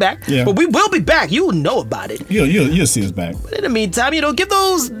we're coming back, but we will be back. You will know about it. You'll see us back. But in the meantime, give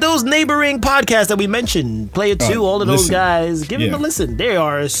those neighboring podcasts that we mentioned, Player 2, all of those guys, give them a listen. They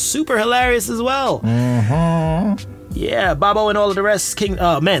are super hilarious as well. Yeah, Bobo and all of the rest. King,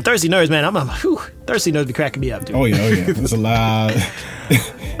 man, Thirsty Nerds, man. Thirsty Nerds be cracking me up, dude. Oh yeah. There's a lot.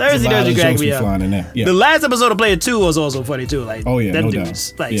 Thirsty Nerds be cracking me up. In there. Yeah. The last episode of Player 2 was also funny too. Like, them no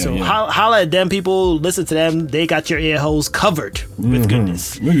dudes. doubt. Like, holla at them people. Listen to them. They got your ear holes covered with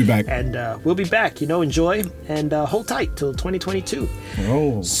goodness. We'll be back. And we'll be back. Enjoy and hold tight till 2022.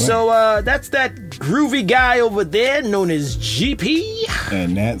 Oh. So that's that groovy guy over there known as GP.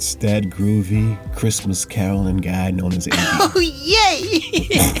 And that's that groovy Christmas caroling guy known as AD. Oh, yay!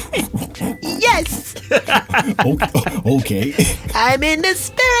 Yes! Okay. I'm in the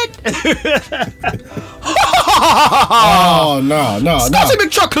spirit. Oh, no. Scotty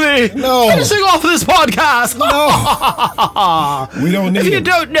McChuckley! No. Finishing off this podcast. No. We don't need If you it.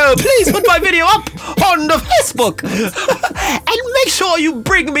 don't know, please put my video up on the Facebook. And make sure you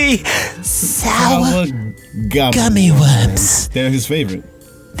bring me sour gummy worms. They're his favorite.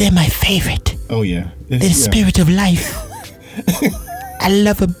 They're my favorite. Oh, yeah. They're the spirit of life. I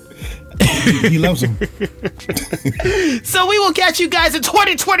love them. He loves them. So we will catch you guys in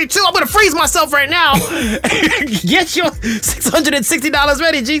 2022. I'm going to freeze myself right now. Get your $660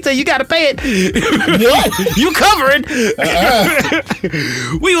 ready, G. So you got to pay it. You covered.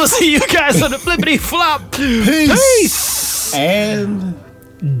 We will see you guys on the flippity flop. Peace. And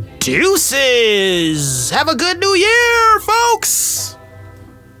deuces. Have a good new year, folks.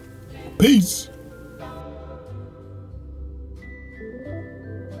 Peace.